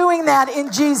not doing that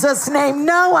in Jesus' name.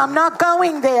 No, I'm not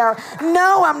going there.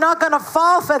 No, I'm not going to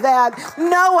fall for that.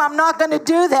 No, I'm not going to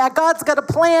do that. God's got a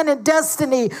plan and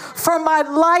destiny for my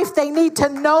life. They need to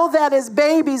know that as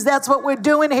babies. That's what we're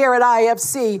doing here at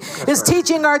IFC, is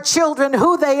teaching our children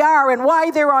who they are and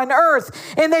why they're on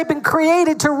earth. And they've been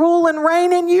created to rule and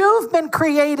reign, and you've been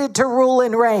created to rule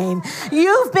and reign.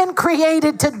 You've been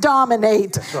created to dominate.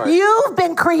 Right. You've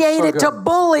been created to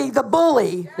bully the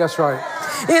bully. That's right.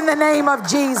 In the name of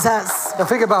Jesus. Now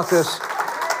think about this.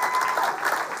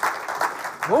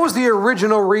 What was the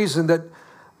original reason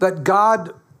that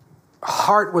God's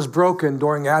heart was broken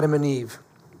during Adam and Eve?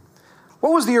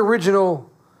 What was the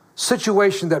original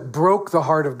situation that broke the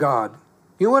heart of God?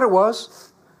 You know what it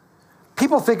was?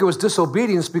 People think it was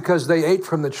disobedience because they ate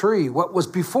from the tree. What was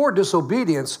before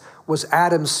disobedience was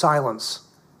Adam's silence.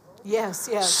 Yes,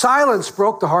 yes. Silence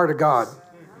broke the heart of God.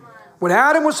 When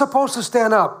Adam was supposed to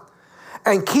stand up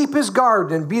and keep his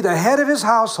garden and be the head of his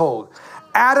household,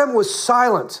 Adam was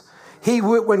silent.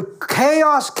 When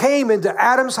chaos came into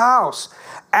Adam's house,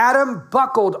 Adam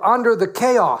buckled under the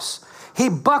chaos. He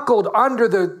buckled under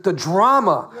the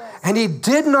drama, and he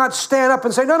did not stand up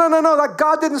and say, no,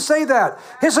 God didn't say that.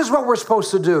 This is what we're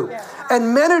supposed to do.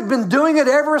 And men have been doing it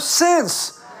ever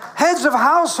since. Heads of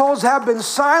households have been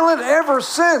silent ever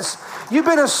since. You've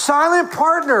been a silent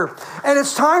partner. And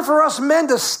it's time for us men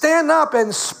to stand up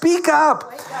and speak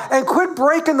up and quit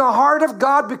breaking the heart of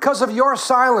God because of your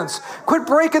silence. Quit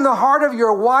breaking the heart of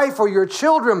your wife or your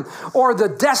children or the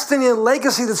destiny and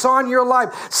legacy that's on your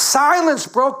life. Silence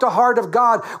broke the heart of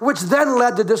God, which then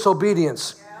led to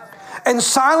disobedience. And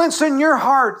silence in your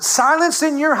heart, silence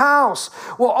in your house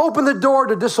will open the door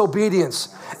to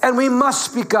disobedience. And we must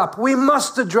speak up. We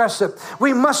must address it.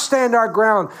 We must stand our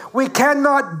ground. We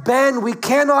cannot bend. We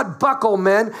cannot buckle,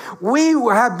 men. We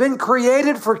have been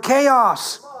created for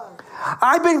chaos.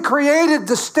 I've been created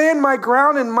to stand my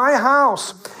ground in my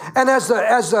house. And as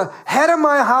the head of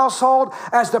my household,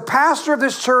 as the pastor of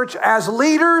this church, as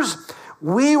leaders,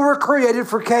 we were created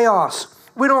for chaos.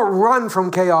 We don't run from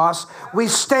chaos. We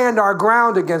stand our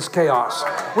ground against chaos.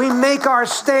 We make our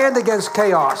stand against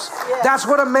chaos. That's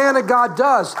what a man of God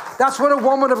does. That's what a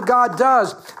woman of God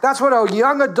does. That's what a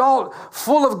young adult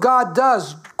full of God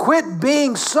does. Quit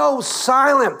being so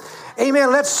silent.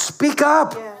 Amen. Let's speak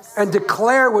up and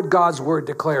declare what God's word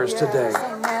declares today.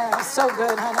 Amen. So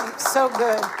good, honey. So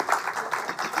good.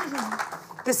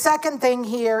 The second thing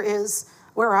here is,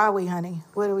 where are we, honey?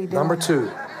 What are we doing? Number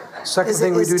 2. Second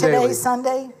thing we do daily. Is today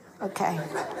Sunday? Okay.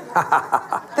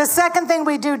 The second thing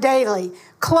we do daily,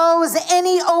 close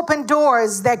any open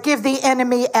doors that give the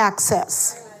enemy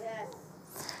access.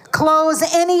 Close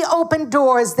any open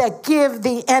doors that give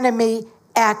the enemy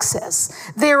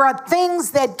access. There are things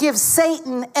that give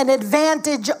Satan an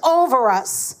advantage over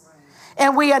us.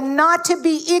 And we are not to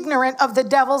be ignorant of the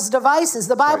devil's devices.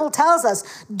 The Bible tells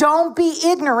us, don't be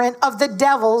ignorant of the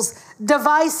devil's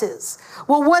devices.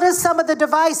 Well, what are some of the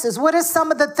devices? What are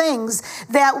some of the things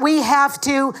that we have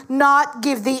to not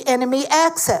give the enemy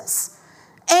access?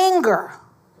 Anger.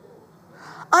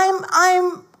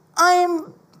 I'm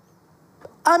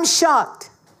shocked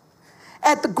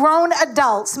at the grown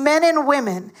adults, men and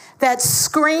women, that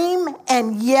scream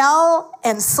and yell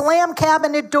and slam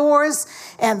cabinet doors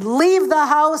and leave the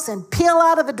house and peel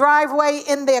out of the driveway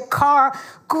in their car.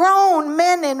 Grown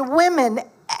men and women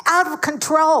out of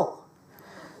control.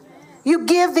 You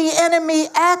give the enemy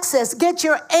access. Get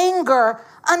your anger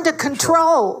under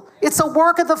control. It's a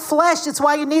work of the flesh. It's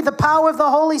why you need the power of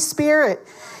the Holy Spirit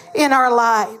in our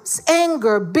lives.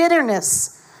 Anger,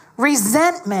 bitterness,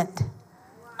 resentment,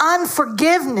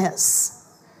 unforgiveness,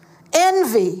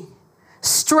 envy,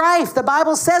 strife. The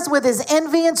Bible says with his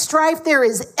envy and strife, there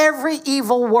is every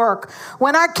evil work.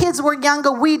 When our kids were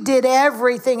younger, we did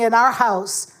everything in our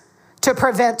house to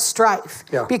prevent strife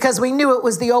because we knew it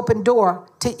was the open door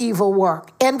to evil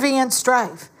work. Envy and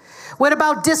strife. What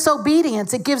about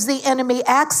disobedience? It gives the enemy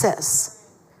access.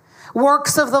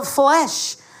 Works of the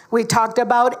flesh. We talked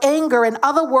about anger and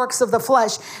other works of the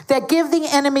flesh that give the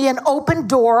enemy an open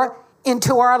door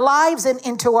into our lives and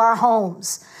into our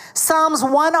homes. Psalms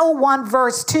 101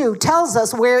 verse 2 tells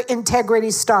us where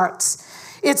integrity starts.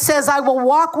 It says, I will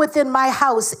walk within my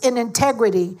house in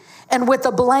integrity and with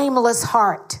a blameless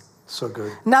heart. So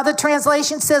good. Another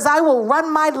translation says, I will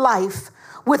run my life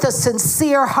with a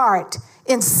sincere heart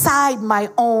inside my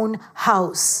own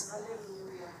house.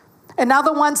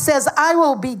 Another one says, I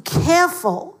will be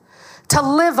careful to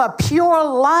live a pure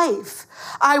life.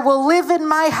 I will live in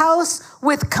my house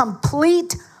with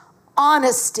complete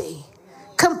honesty.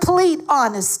 Complete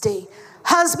honesty.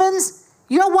 Husbands,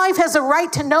 your wife has a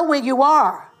right to know where you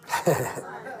are.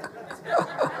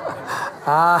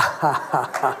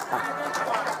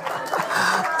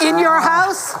 In your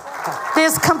house,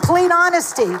 there's complete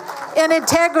honesty and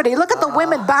integrity. Look at the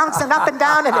women bouncing up and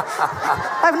down. And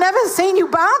I've never seen you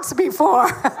bounce before.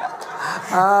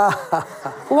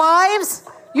 Wives,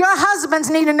 your husbands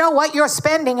need to know what you're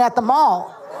spending at the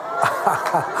mall.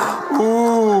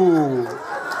 Ooh.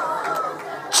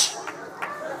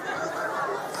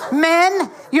 Men,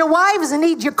 your wives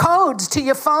need your codes to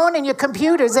your phone and your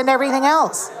computers and everything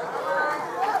else.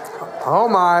 Oh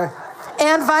my.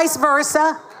 And vice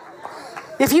versa.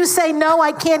 If you say, no,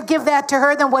 I can't give that to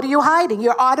her, then what are you hiding?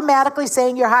 You're automatically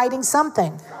saying you're hiding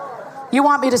something. You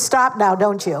want me to stop now,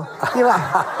 don't you?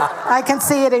 I can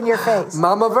see it in your face.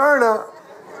 Mama Verna.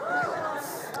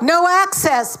 No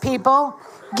access, people.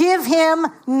 Give him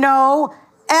no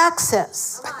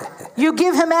access. You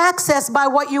give him access by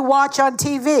what you watch on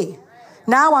TV.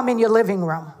 Now I'm in your living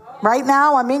room. Right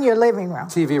now I'm in your living room.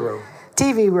 TV room.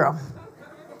 TV room.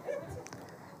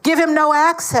 Give him no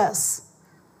access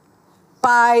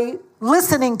by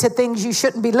listening to things you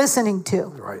shouldn't be listening to.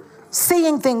 Right.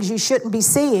 Seeing things you shouldn't be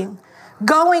seeing.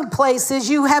 Going places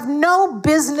you have no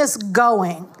business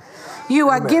going. You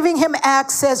are giving him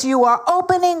access. You are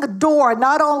opening a door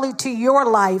not only to your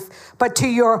life, but to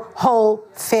your whole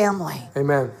family.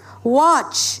 Amen.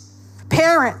 Watch.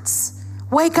 Parents,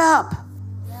 wake up.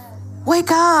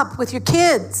 Wake up with your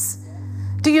kids.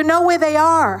 Do you know where they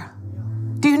are?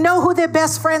 Do you know who their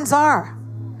best friends are?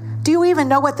 Do you even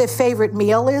know what their favorite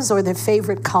meal is or their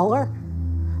favorite color?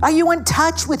 Are you in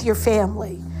touch with your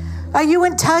family? Are you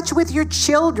in touch with your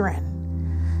children?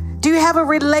 Do you have a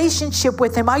relationship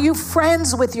with them? Are you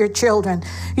friends with your children?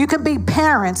 You can be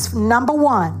parents, number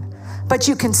one, but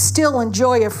you can still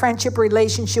enjoy a friendship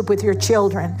relationship with your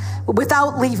children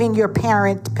without leaving your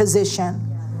parent position.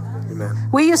 Amen.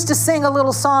 We used to sing a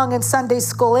little song in Sunday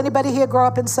school. Anybody here grow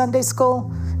up in Sunday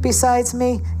school besides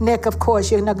me? Nick, of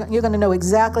course, you're going to know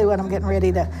exactly what I'm getting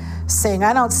ready to sing.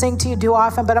 I don't sing to you too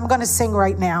often, but I'm going to sing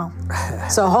right now.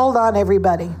 So hold on,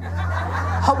 everybody.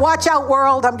 Watch out,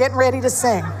 world. I'm getting ready to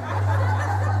sing.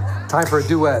 Time for a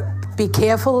duet. Be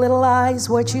careful, little eyes,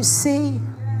 what you see.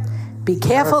 Be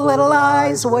careful, little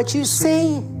eyes, what you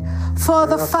see. For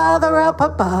the Father up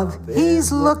above,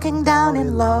 he's looking down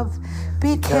in love.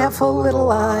 Be careful,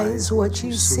 little eyes, what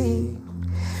you see.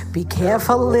 Be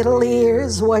careful, little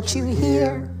ears, what you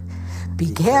hear.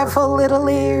 Be careful, little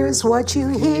ears, what you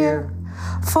hear.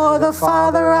 For the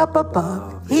Father up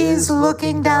above, he's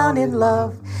looking down in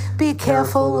love. Be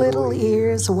careful, little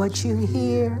ears, what you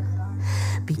hear.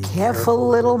 Be careful,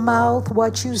 little mouth,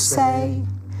 what you say.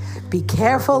 Be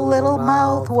careful, little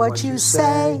mouth, what you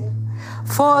say.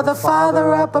 For the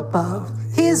Father up above,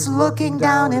 he's looking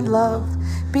down in love.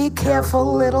 Be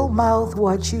careful, little mouth,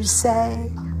 what you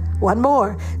say. One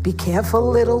more. Be careful,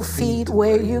 little feet,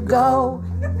 where you go.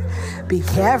 Be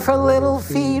careful, little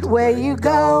feet, where you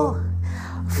go.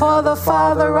 For the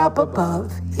Father up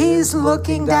above, he's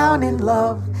looking down in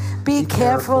love. Be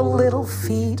careful, little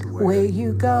feet, where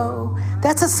you go.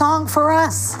 That's a song for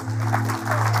us.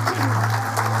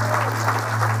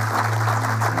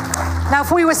 Now,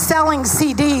 if we were selling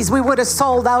CDs, we would have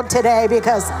sold out today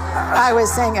because I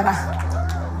was singing.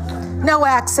 No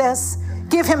access.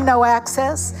 Give him no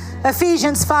access.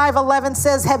 Ephesians 5:11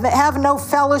 says, have no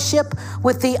fellowship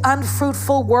with the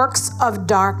unfruitful works of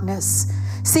darkness.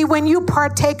 See, when you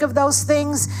partake of those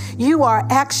things, you are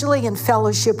actually in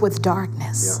fellowship with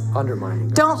darkness. Yeah, undermining.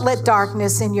 Don't let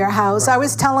darkness in your house. Right. I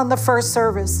was telling the first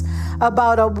service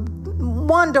about a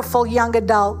wonderful young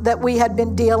adult that we had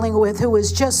been dealing with who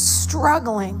was just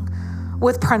struggling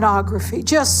with pornography,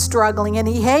 just struggling, and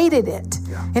he hated it.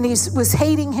 Yeah. And he was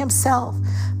hating himself.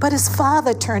 But his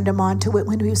father turned him on to it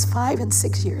when he was 5 and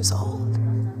 6 years old.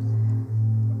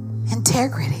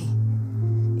 Integrity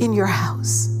in your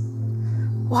house.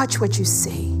 Watch what you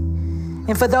see.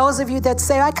 And for those of you that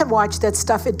say, I can watch that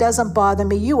stuff, it doesn't bother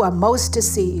me, you are most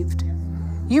deceived.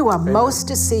 You are most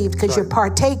deceived because you're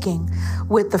partaking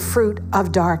with the fruit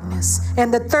of darkness.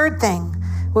 And the third thing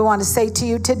we want to say to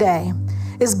you today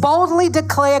is boldly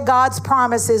declare God's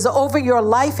promises over your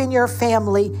life and your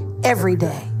family every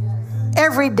day.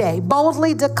 Every day,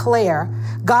 boldly declare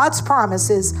God's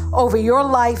promises over your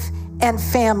life and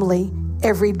family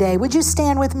every day. Would you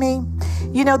stand with me?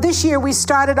 You know, this year we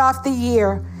started off the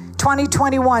year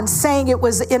 2021 saying it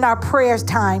was in our prayer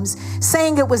times,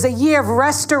 saying it was a year of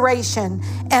restoration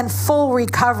and full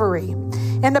recovery.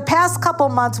 In the past couple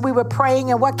months, we were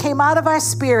praying, and what came out of our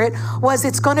spirit was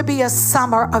it's going to be a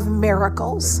summer of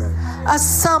miracles. A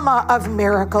summer of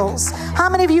miracles. How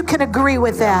many of you can agree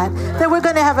with that? That we're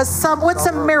going to have a summer. What's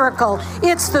a miracle?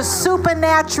 It's the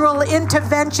supernatural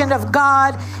intervention of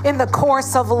God in the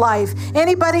course of life.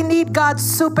 Anybody need God's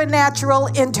supernatural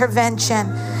intervention?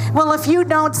 Well, if you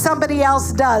don't, somebody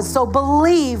else does. So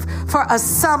believe for a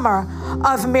summer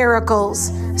of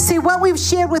miracles. See, what we've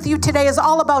shared with you today is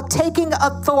all about taking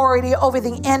authority over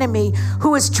the enemy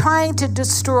who is trying to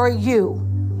destroy you,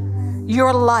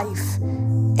 your life,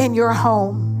 and your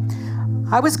home.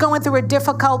 I was going through a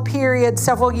difficult period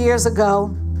several years ago,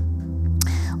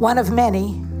 one of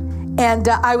many, and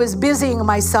I was busying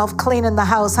myself cleaning the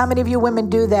house. How many of you women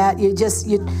do that?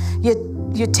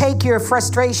 You take your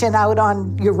frustration out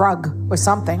on your rug or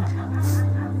something.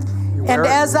 And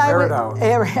as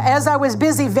I was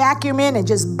busy vacuuming and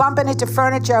just bumping into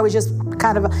furniture, I was just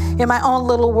kind of in my own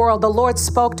little world. The Lord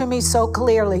spoke to me so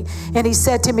clearly. And he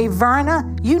said to me, Verna,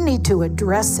 you need to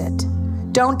address it.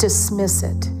 Don't dismiss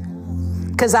it.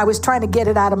 Because I was trying to get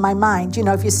it out of my mind. You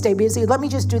know, if you stay busy, let me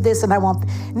just do this and I won't.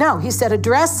 No, he said,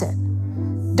 address it.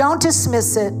 Don't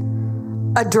dismiss it.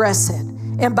 Address it.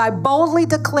 And by boldly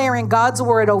declaring God's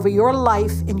word over your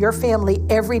life and your family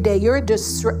every day, you're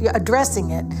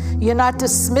addressing it. You're not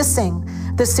dismissing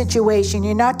the situation.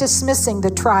 You're not dismissing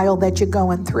the trial that you're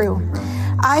going through.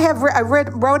 I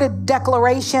wrote a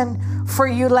declaration for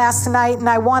you last night, and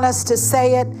I want us to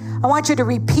say it. I want you to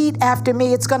repeat after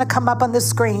me. It's going to come up on the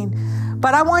screen.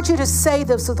 But I want you to say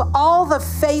this with all the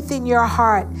faith in your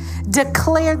heart.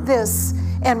 Declare this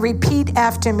and repeat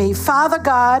after me. Father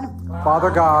God,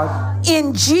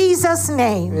 in Jesus'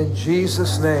 name,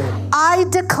 I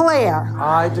declare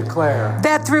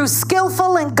that through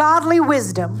skillful and godly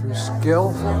wisdom,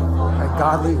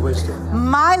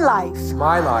 my life,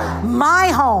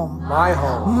 my home,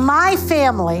 my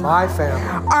family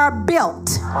are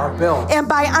built. And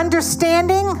by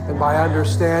understanding,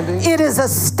 it is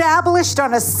established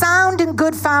on a sound and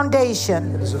good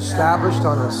foundation.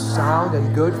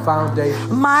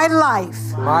 My life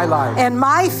and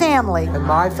my family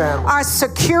are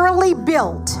securely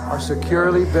built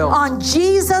on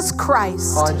Jesus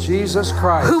Christ,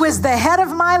 who is the head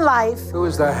of my life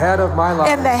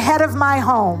and the head of my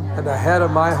home.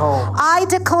 I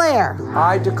declare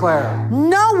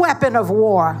no weapon of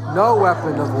war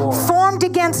formed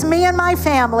against me and my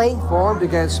family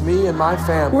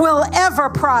will ever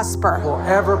prosper.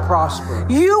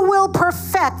 You will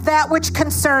perfect that which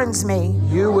concerns me.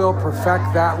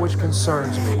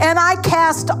 And I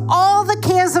cast all the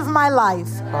cares of my life.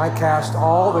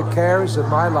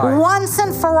 Once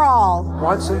and for all.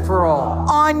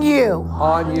 On you.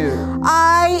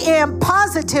 I am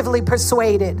positively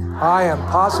persuaded.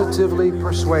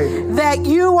 That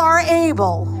you are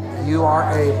able.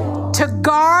 To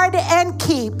guard and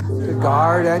keep.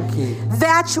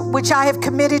 That which I have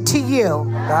committed to you.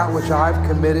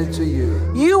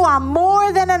 You are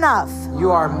more than enough.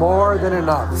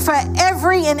 For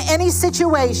every and any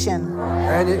situation.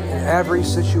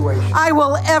 I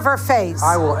will ever face.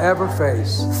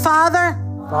 Father,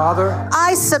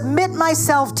 I submit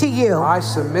myself to you.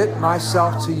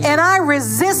 And I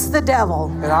resist the devil.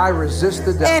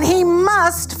 And he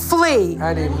must flee.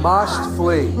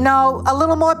 No, a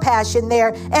little more passion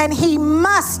there. And he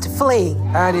must flee.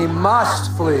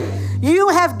 You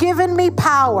have given me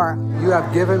power.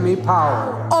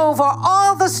 Over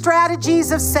all the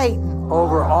strategies of Satan.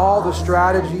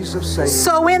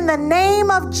 So in the name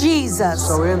of Jesus.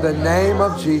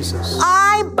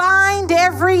 I bind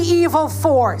every evil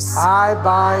force.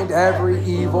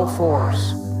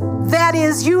 That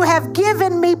is, you have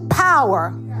given me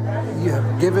power.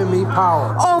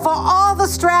 Over all the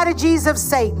strategies of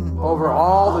Satan.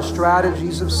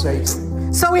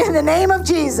 So in the name of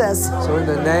Jesus.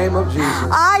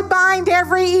 I bind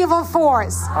every evil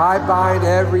force.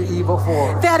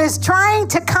 That is trying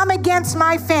to come against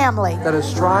my family.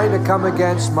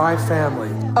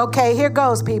 Okay, here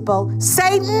goes, people.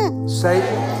 Satan.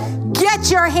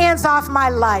 Get your hands off my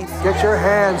life. Get your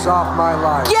hands off my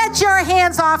life. Get your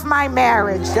hands off my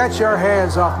marriage. Get your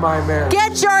hands off my marriage.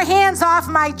 Get your hands off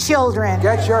my children.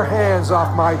 Get your hands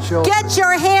off my children. Get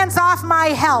your hands off my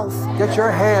health. Get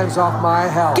your hands off my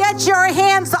health. Get your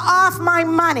hands off my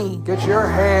money. Get your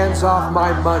hands off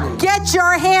my money. Get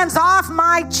your hands off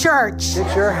my church.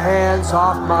 Get your hands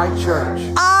off my church.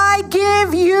 I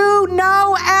give you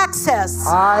no access.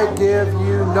 I give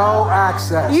you no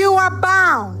access. You are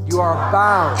bound. You are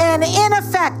bound And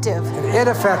ineffective. and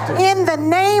ineffective. In the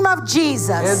name of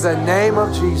Jesus. In the name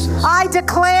of Jesus. I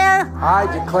declare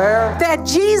that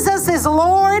Jesus is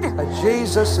Lord that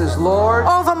Jesus is Lord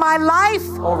over my life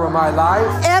over my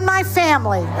life and my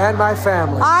family. and my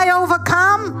family. I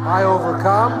overcome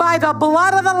by the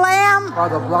blood of the Lamb by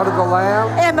the blood of the Lamb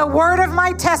and the word of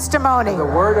my testimony. the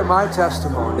word of my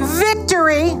testimony.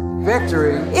 Victory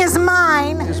is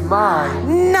mine is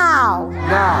mine now.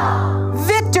 now.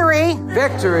 Victory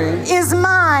is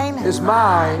mine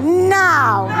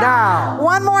now. Now.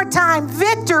 One more time.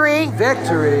 Victory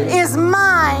is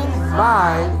mine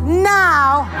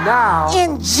now.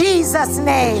 In Jesus'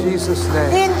 name. Jesus'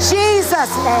 name. In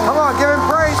Jesus' name. Come on, give him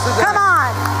praise today. Come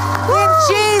on. In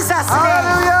Jesus' name.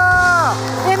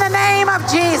 Hallelujah. In the name of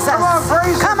Jesus. Come on,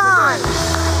 praise him Come on.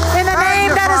 today. In the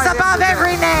name that is Magnify him above today.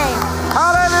 every name.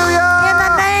 Hallelujah. In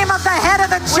the name of the head of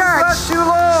the We church. bless you,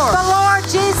 Lord. The Lord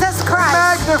Jesus Christ.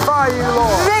 Magnify you,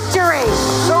 Lord. Victory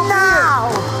So be it. now.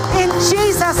 In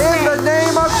Jesus' In name. the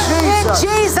name of In Jesus.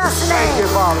 Jesus' Thank you,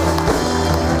 name. Father.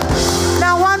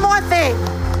 Now, one more thing.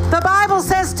 The Bible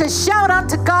says to shout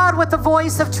unto God with the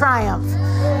voice of triumph.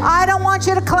 I don't want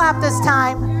you to clap this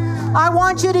time. I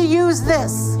want you to use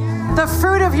this, the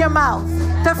fruit of your mouth,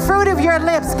 the fruit of your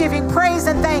lips, giving praise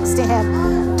and thanks to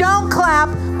Him. Don't clap,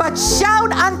 but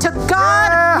shout unto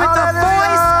God with the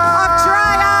voice of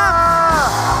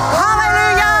triumph.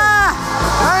 Hallelujah!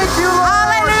 Thank you, Lord.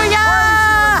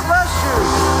 Hallelujah! Bless you.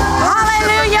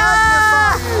 Hallelujah!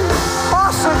 Magnify you.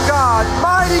 Awesome God,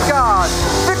 mighty God,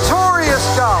 victorious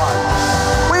God.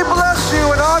 We bless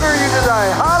you and honor you today.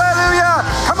 Hallelujah.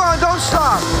 Come on, don't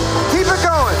stop. Keep it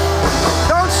going.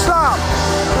 Don't stop.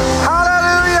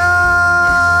 Hallelujah.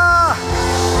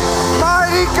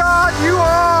 Mighty God, you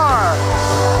are.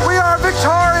 We are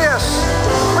victorious.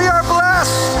 We are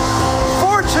blessed.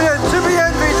 Fortunate to be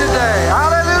envied today.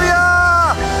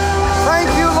 Hallelujah. Thank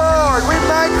you, Lord. We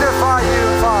magnify you,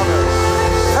 Father.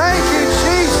 Thank you,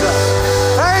 Jesus.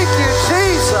 Thank you,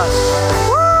 Jesus.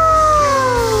 Woo!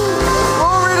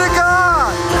 Glory to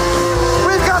God.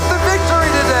 We've got the victory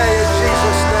today in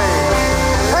Jesus' name.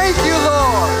 Thank you,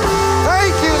 Lord.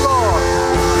 Thank you, Lord.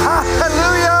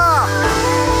 Hallelujah.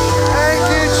 Thank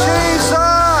you,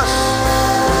 Jesus.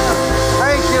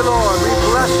 Thank you, Lord. We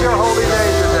bless your holy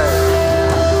name today.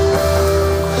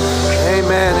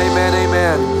 Amen, amen,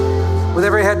 amen. With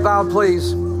every head bowed,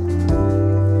 please.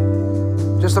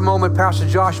 Just a moment, Pastor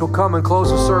Josh will come and close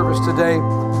the service today.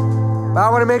 But I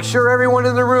want to make sure everyone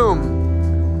in the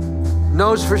room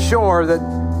knows for sure that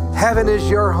heaven is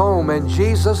your home and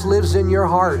Jesus lives in your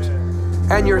heart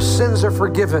and your sins are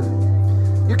forgiven.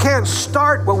 You can't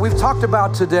start what we've talked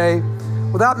about today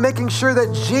without making sure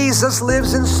that Jesus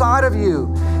lives inside of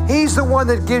you. He's the one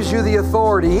that gives you the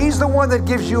authority. He's the one that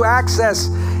gives you access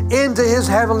into His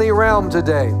heavenly realm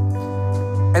today.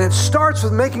 And it starts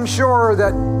with making sure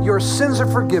that your sins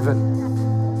are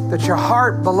forgiven, that your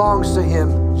heart belongs to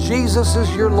Him. Jesus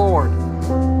is your Lord.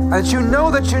 And that you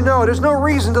know there's no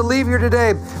reason to leave here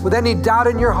today with any doubt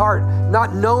in your heart,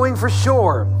 not knowing for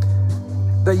sure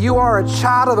that you are a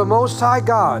child of the Most High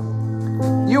God.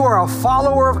 You are a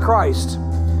follower of Christ,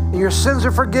 and your sins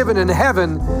are forgiven, and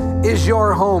heaven is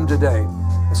your home today.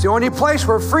 It's the only place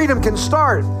where freedom can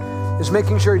start, is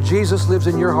making sure Jesus lives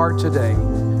in your heart today.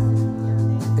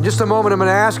 In just a moment, I'm going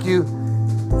to ask you,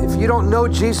 if you don't know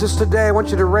Jesus today, I want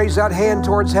you to raise that hand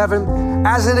towards heaven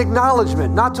as an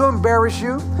acknowledgement, not to embarrass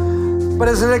you, but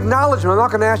as an acknowledgement. I'm not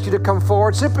going to ask you to come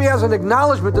forward, simply as an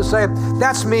acknowledgement to say,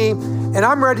 that's me, and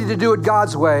I'm ready to do it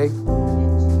God's way.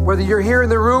 Whether you're here in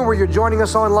the room or you're joining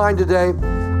us online today,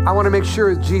 I want to make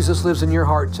sure that Jesus lives in your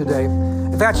heart today.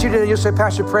 If that's you today, you say,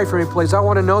 Pastor, pray for me, please. I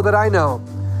want to know that I know.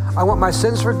 I want my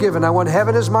sins forgiven. I want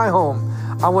heaven as my home.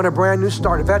 I want a brand new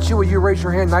start. If that's you, will you raise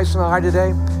your hand nice and high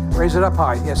today? Raise it up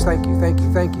high. Yes, thank you, thank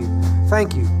you, thank you,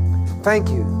 thank you, thank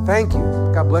you, thank you.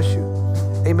 God bless you.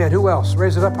 Amen. Who else?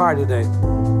 Raise it up high today.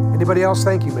 Anybody else?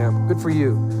 Thank you, ma'am. Good for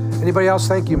you. Anybody else?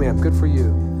 Thank you, ma'am. Good for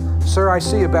you. Sir, I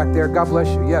see you back there. God bless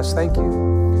you. Yes, thank you.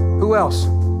 Who else?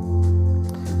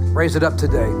 Raise it up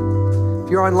today. If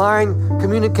you're online,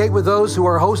 communicate with those who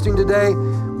are hosting today.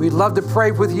 We'd love to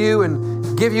pray with you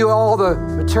and give you all the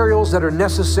materials that are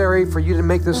necessary for you to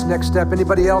make this next step.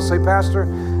 Anybody else say, Pastor,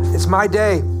 it's my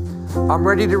day. I'm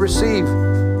ready to receive.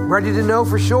 I'm ready to know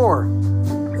for sure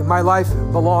that my life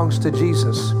belongs to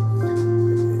Jesus.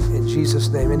 In Jesus'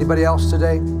 name. Anybody else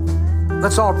today?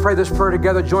 Let's all pray this prayer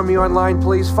together. Join me online,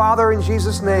 please. Father, in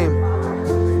Jesus' name,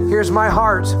 here's my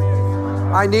heart.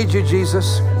 I need you,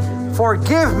 Jesus.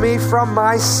 Forgive me from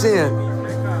my sin.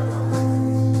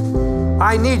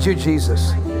 I need you,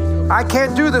 Jesus. I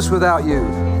can't do this without you.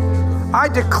 I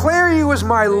declare you as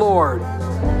my Lord,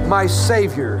 my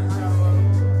Savior.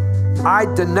 I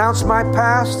denounce my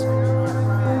past,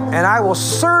 and I will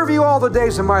serve you all the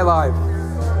days of my life.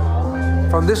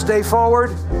 From this day forward,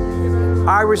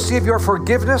 I receive your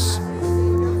forgiveness,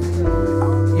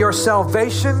 your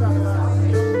salvation.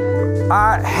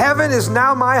 Heaven is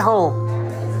now my home,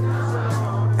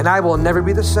 and I will never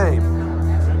be the same.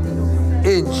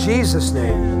 In Jesus'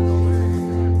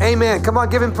 name, amen. Come on,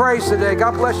 give him praise today.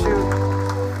 God bless you.